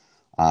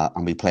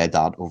 And we played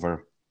that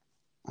over,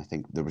 I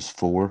think there was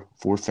 4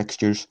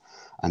 fixtures.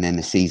 And then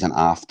the season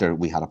after,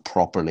 we had a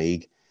proper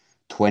league,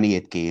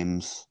 28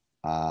 games,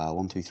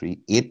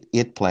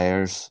 8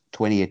 players,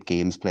 28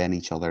 games playing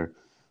each other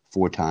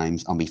 4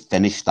 times, and we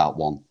finished that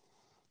one.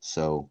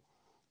 So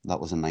that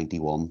was in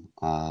 91.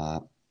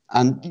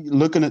 And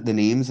looking at the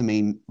names, I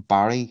mean,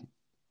 Barry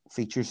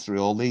features through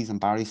all these, and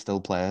Barry still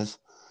plays.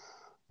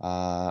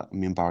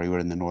 Me and Barry were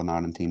in the Northern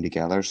Ireland team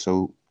together.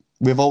 So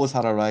we've always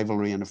had a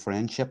rivalry and a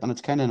friendship, and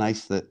it's kind of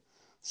nice that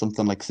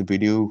something like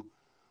Subbuteo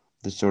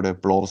that sort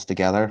of brought us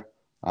together.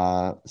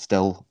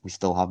 We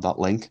still have that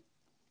link.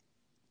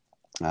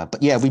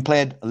 But yeah, we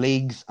played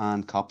leagues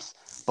and cups.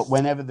 But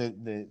whenever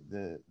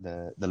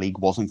the league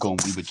wasn't going,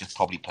 we would just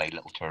probably play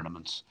little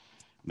tournaments.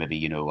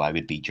 Maybe, I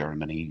would be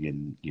Germany,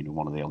 and,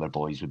 one of the other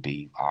boys would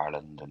be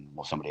Ireland, and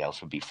somebody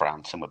else would be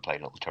France, and would play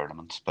little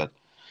tournaments. But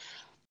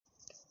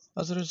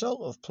as a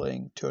result of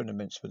playing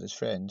tournaments with his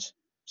friends,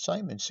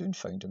 Simon soon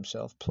found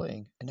himself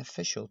playing in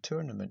official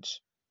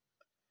tournaments.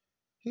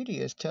 Here he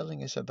is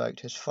telling us about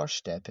his first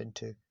step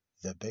into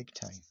the big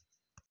time.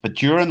 But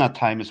during that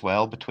time as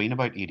well, between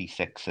about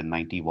 86 and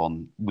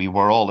 91, we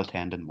were all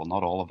attending, well,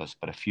 not all of us,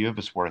 but a few of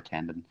us were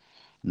attending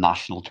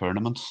national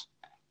tournaments.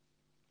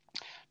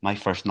 My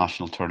first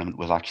national tournament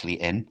was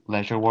actually in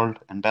Leisure World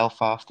in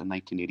Belfast in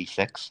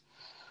 1986.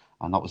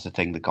 And that was the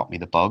thing that got me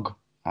the bug.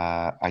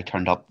 I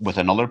turned up with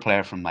another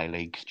player from my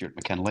league, Stuart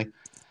McKinley,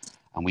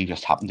 and we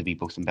just happened to be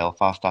both in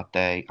Belfast that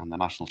day, and the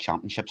national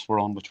championships were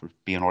on, which were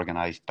being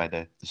organised by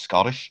the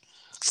Scottish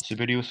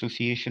Subbuteo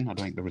Association. I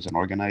don't think there was an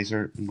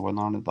organiser in Northern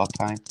Ireland at that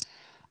time.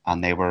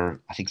 And they were,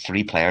 I think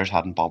 3 players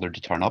hadn't bothered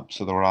to turn up,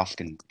 so they were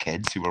asking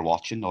kids who were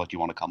watching, do you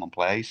want to come and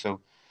play?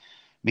 So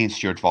me and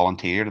Stuart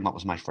volunteered, and that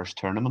was my first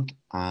tournament.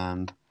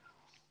 And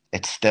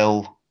it's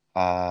still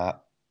a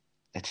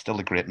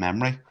great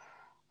memory.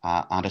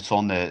 And it's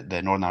on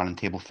the Northern Ireland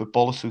Table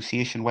Football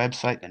Association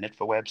website, the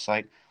NITFA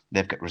website.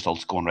 They've got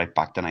results going right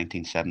back to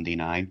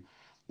 1979.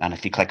 And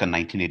if you click on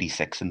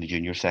 1986 in the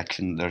junior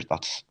section,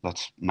 that's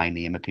my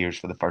name appears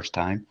for the first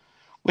time,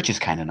 which is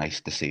kind of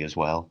nice to see as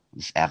well.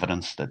 It's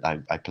evidence that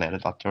I played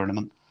at that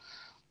tournament.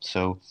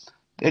 So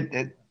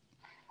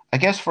I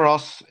guess for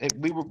us,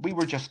 we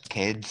were just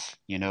kids,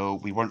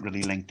 we weren't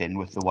really linked in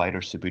with the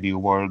wider Subbuteo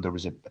world. There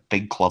was a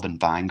big club in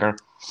Bangor.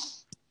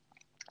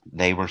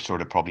 They were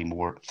sort of probably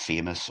more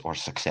famous or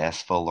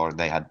successful, or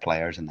they had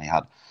players, and they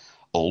had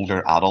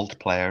older adult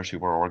players who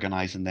were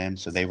organising them.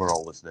 So they were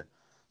always the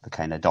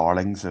kind of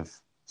darlings of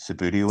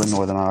Subbuteo in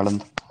Northern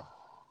Ireland.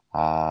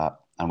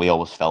 And we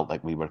always felt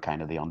like we were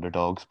kind of the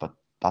underdogs, but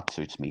that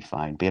suits me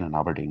fine. Being an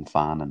Aberdeen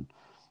fan, and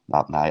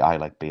that I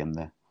like being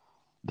the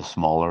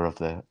smaller of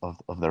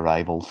the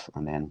rivals.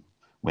 And then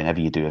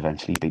whenever you do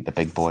eventually beat the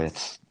big boy,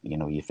 it's,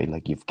 you feel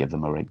like you've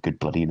given them a right good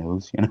bloody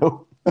nose,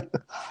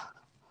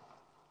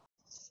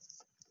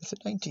 With the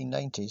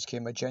 1990s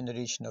came a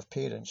generation of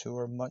parents who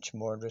were much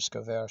more risk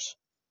averse.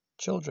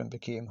 Children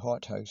became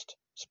hothoused,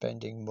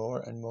 spending more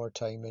and more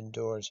time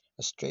indoors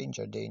as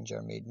stranger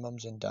danger made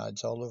mums and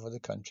dads all over the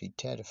country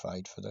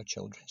terrified for their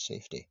children's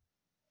safety.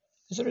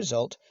 As a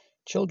result,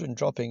 children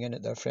dropping in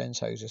at their friends'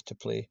 houses to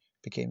play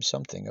became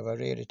something of a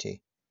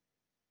rarity.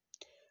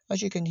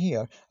 As you can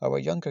hear, our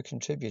younger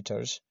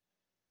contributors,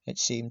 it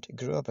seemed,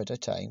 grew up at a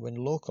time when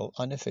local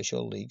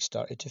unofficial leagues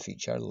started to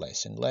feature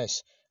less and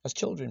less, as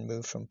children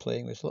moved from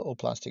playing with little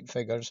plastic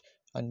figures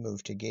and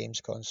moved to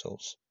games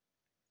consoles.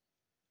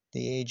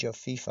 The age of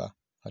FIFA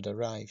had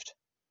arrived.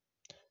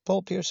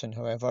 Paul Pearson,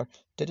 however,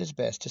 did his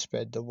best to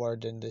spread the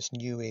word in this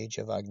new age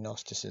of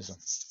agnosticism.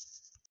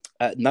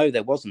 No,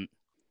 there wasn't,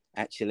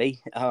 actually.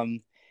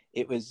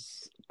 It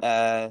was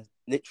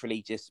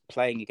literally just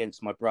playing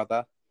against my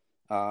brother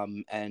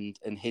and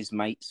his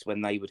mates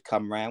when they would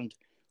come round.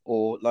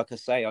 Or, like I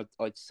say,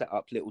 I'd set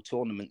up little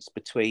tournaments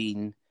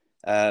between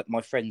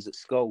my friends at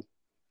school.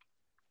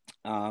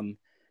 And,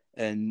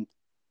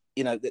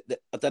 you know,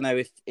 I don't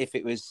know if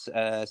it was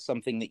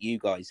something that you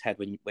guys had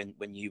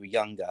when you were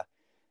younger.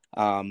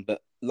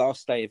 But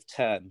last day of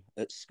term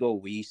at school,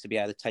 we used to be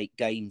able to take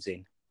games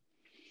in.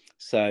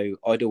 So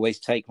I'd always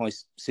take my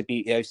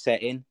Subbuteo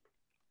set in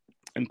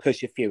and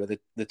push a few of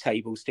the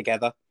tables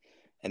together,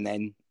 and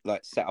then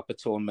like set up a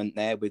tournament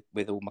there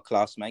with all my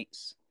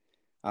classmates.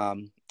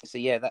 So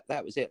yeah,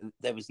 that was it.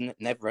 There was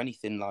never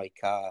anything like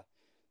a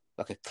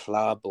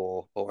club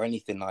or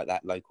anything like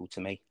that local to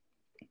me.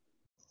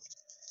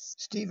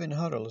 Stephen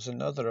Hurrell is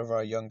another of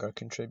our younger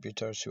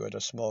contributors who had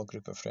a small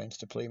group of friends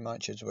to play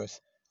matches with,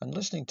 and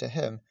listening to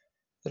him,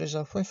 there is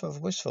a whiff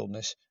of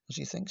wistfulness as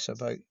he thinks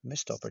about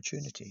missed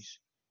opportunities.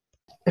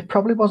 It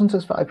probably wasn't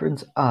as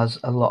vibrant as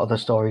a lot of the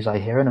stories I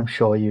hear, and I'm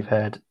sure you've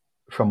heard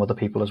from other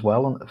people as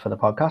well for the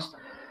podcast.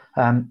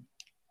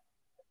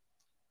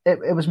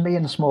 It was me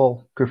and a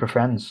small group of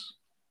friends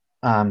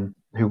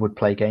who would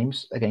play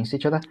games against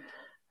each other.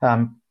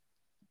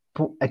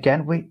 But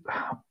again, we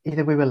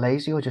were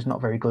lazy or just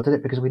not very good at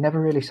it, because we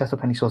never really set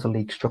up any sort of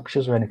league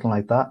structures or anything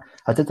like that.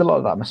 I did a lot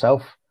of that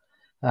myself.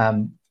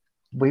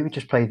 We would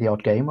just play the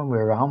odd game when we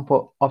were around,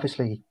 but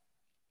obviously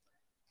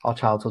our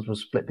childhood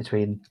was split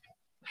between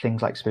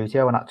things like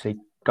Subbuteo and actually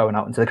going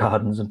out into the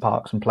gardens and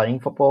parks and playing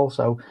football.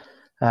 So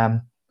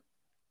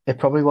it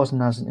probably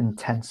wasn't as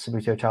intense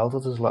Subbuteo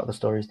childhood as a lot of the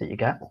stories that you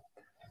get.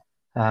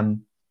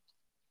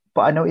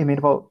 But I know what you mean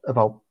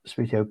about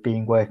Subbuteo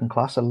being working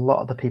class. A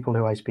lot of the people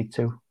who I speak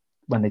to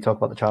when they talk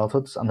about the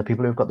childhoods and the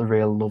people who've got the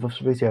real love of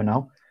Subbuteo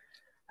now,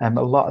 a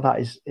lot of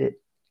that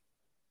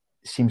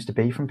seems to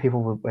be from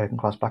people with working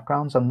class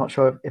backgrounds. I'm not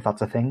sure if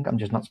that's a thing. I'm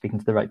just not speaking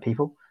to the right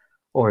people,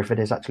 or if it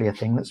is actually a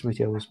thing that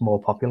Subbuteo is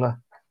more popular,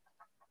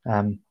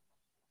 in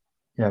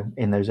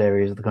those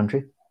areas of the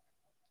country.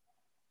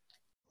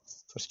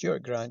 For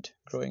Stuart Grant,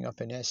 growing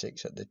up in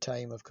Essex at the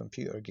time of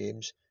computer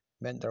games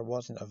meant there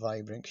wasn't a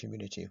vibrant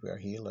community where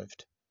he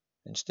lived.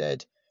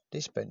 Instead,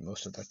 they spent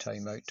most of their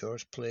time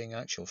outdoors playing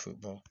actual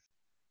football.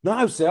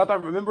 No, see, I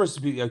don't remember a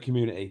Subbuteo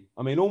community.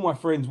 I mean, all my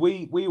friends,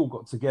 we all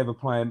got together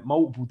playing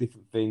multiple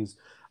different things.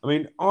 I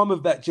mean, I'm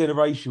of that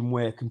generation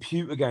where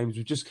computer games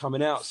were just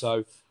coming out.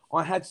 So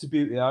I had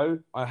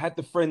Subbuteo. I had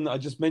the friend that I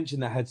just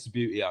mentioned that had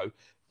Subbuteo.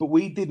 But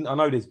we didn't. I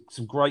know there's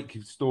some great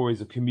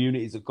stories of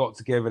communities that got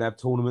together and have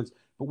tournaments,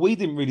 but we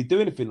didn't really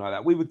do anything like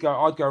that.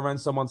 I'd go around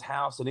someone's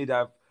house and he'd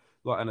have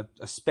like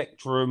a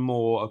Spectrum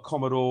or a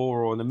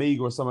Commodore or an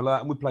Amiga or something like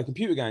that, and we'd play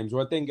computer games.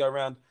 Or I'd then go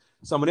around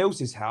someone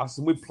else's house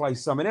and we'd play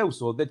something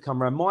else, or they'd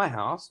come around my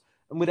house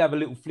and we'd have a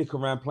little flick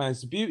around playing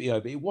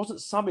Subbuteo. But it wasn't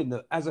something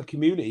that, as a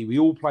community, we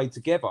all played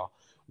together.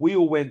 We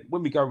all went,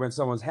 when we go around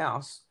someone's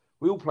house,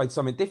 we all played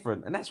something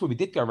different, and that's when we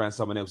did go around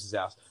someone else's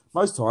house.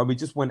 Most time, we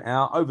just went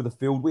out over the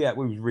field. We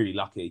was really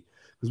lucky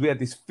because we had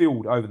this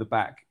field over the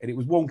back, and it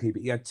was wonky,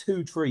 but you had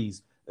two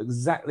trees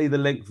exactly the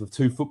length of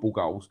two football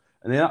goals,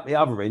 and then up the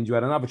other end, you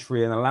had another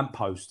tree and a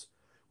lamppost,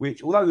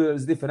 which, although there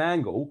was a different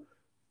angle,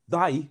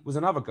 was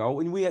another goal,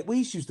 and we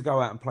used to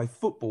go out and play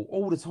football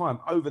all the time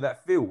over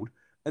that field,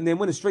 and then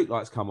when the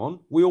streetlights come on,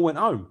 we all went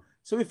home.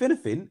 So if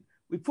anything,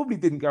 we probably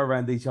didn't go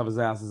around each other's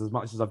houses as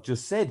much as I've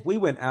just said. We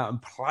went out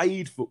and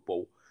played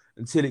football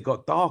until it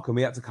got dark and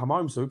we had to come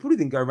home. So we probably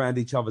didn't go around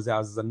each other's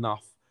houses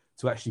enough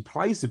to actually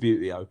play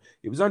Subbuteo.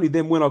 It was only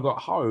then when I got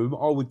home,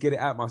 I would get it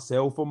out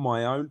myself on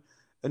my own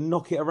and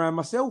knock it around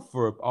myself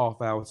for a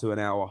half hour to an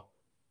hour.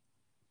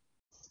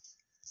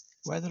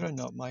 Whether or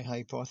not my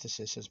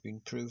hypothesis has been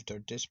proved or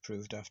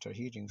disproved after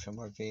hearing from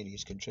our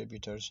various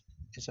contributors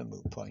is a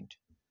moot point.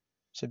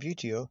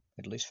 Subbuteo,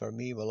 at least for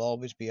me, will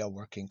always be a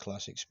working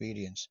class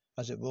experience,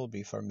 as it will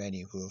be for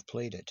many who have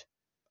played it.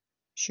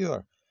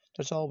 Sure,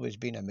 there's always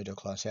been a middle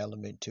class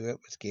element to it,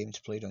 with games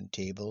played on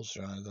tables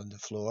rather than the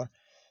floor,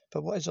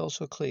 but what is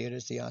also clear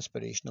is the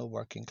aspirational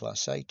working class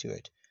side to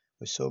it,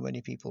 with so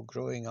many people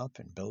growing up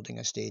and building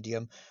a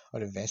stadium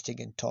or investing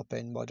in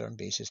top-end modern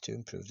bases to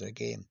improve their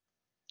game.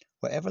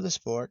 Whatever the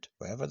sport,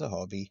 whatever the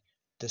hobby,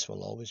 this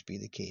will always be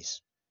the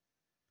case.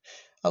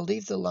 I'll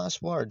leave the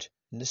last word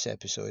in this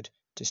episode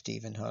to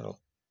Stephen Hurrell.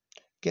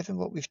 Given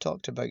what we've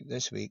talked about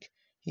this week,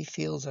 he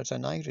feels there's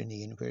an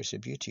irony in where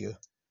Subbuteo,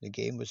 the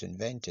game, was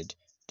invented,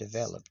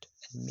 developed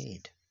and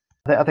made.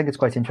 I think it's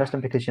quite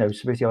interesting because,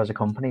 Subbuteo as a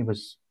company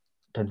was,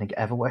 I don't think,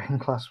 ever working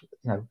class,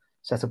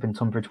 set up in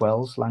Tunbridge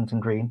Wells,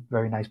 Langton Green,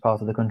 very nice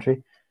part of the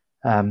country.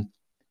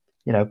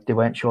 They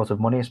weren't short of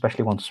money,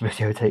 especially once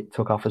Subbuteo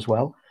took off as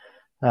well.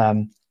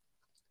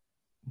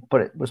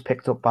 But it was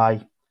picked up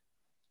by,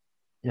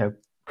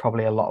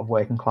 probably a lot of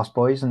working class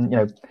boys, and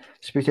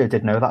Subbuteo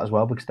did know that as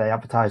well because they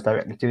advertised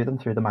directly to them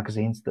through the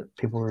magazines that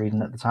people were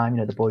reading at the time.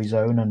 The Boys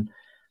Own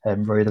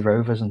and Roy the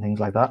Rovers and things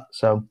like that.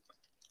 So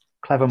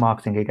clever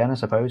marketing again, I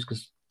suppose,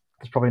 because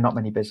there's probably not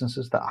many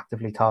businesses that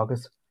actively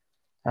target,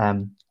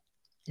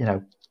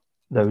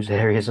 those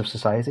areas of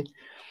society.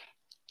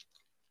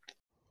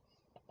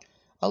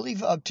 I'll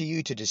leave it up to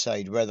you to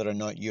decide whether or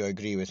not you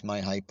agree with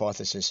my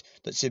hypothesis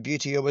that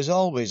Subbuteo was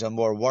always a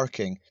more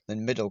working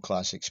than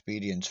middle-class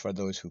experience for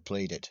those who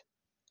played it.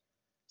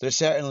 There's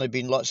certainly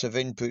been lots of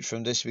input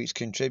from this week's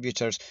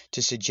contributors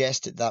to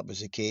suggest that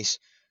was the case,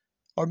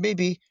 or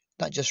maybe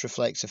that just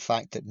reflects the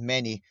fact that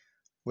many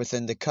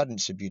within the current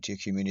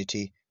Subbuteo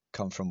community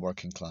come from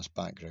working-class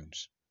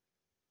backgrounds.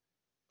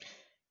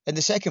 In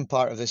the second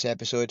part of this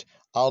episode,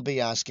 I'll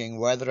be asking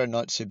whether or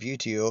not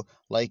Subbuteo,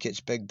 like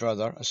its big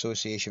brother,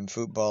 Association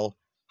Football,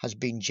 has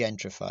been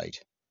gentrified,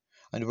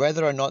 and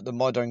whether or not the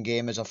modern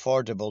game is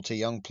affordable to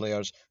young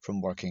players from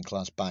working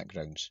class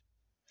backgrounds.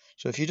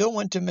 So if you don't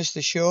want to miss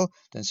the show,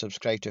 then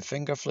subscribe to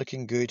Finger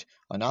Flicking Good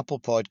on Apple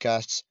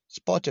Podcasts,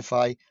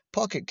 Spotify,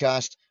 Pocket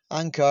Cast,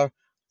 Anchor,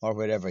 or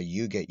wherever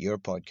you get your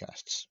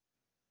podcasts.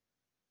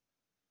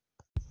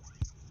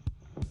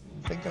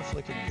 Finger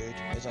Flicking Good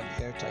is an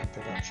airtime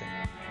production.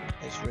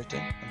 It's written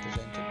and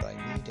presented by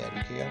me,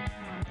 Derek Hare,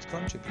 with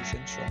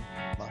contributions from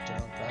Martin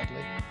Arn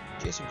Bradley,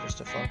 Jason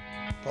Christopher,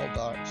 Paul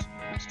Darts,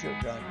 Stuart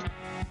Grant,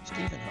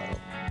 Stephen Hurrell,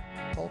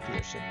 Paul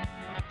Pearson,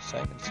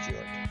 Simon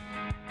Stewart,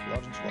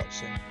 Lawrence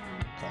Watson,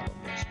 and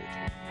Callum Westwood.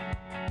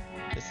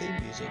 The theme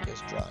music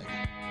is Drive.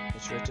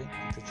 It's written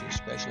and produced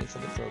specially for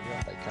the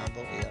programme by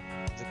Campbell Ayre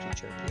of The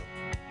Creature Appeal.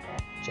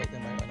 Check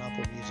them out on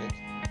Apple Music,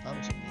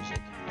 Amazon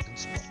Music, and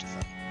Spotify.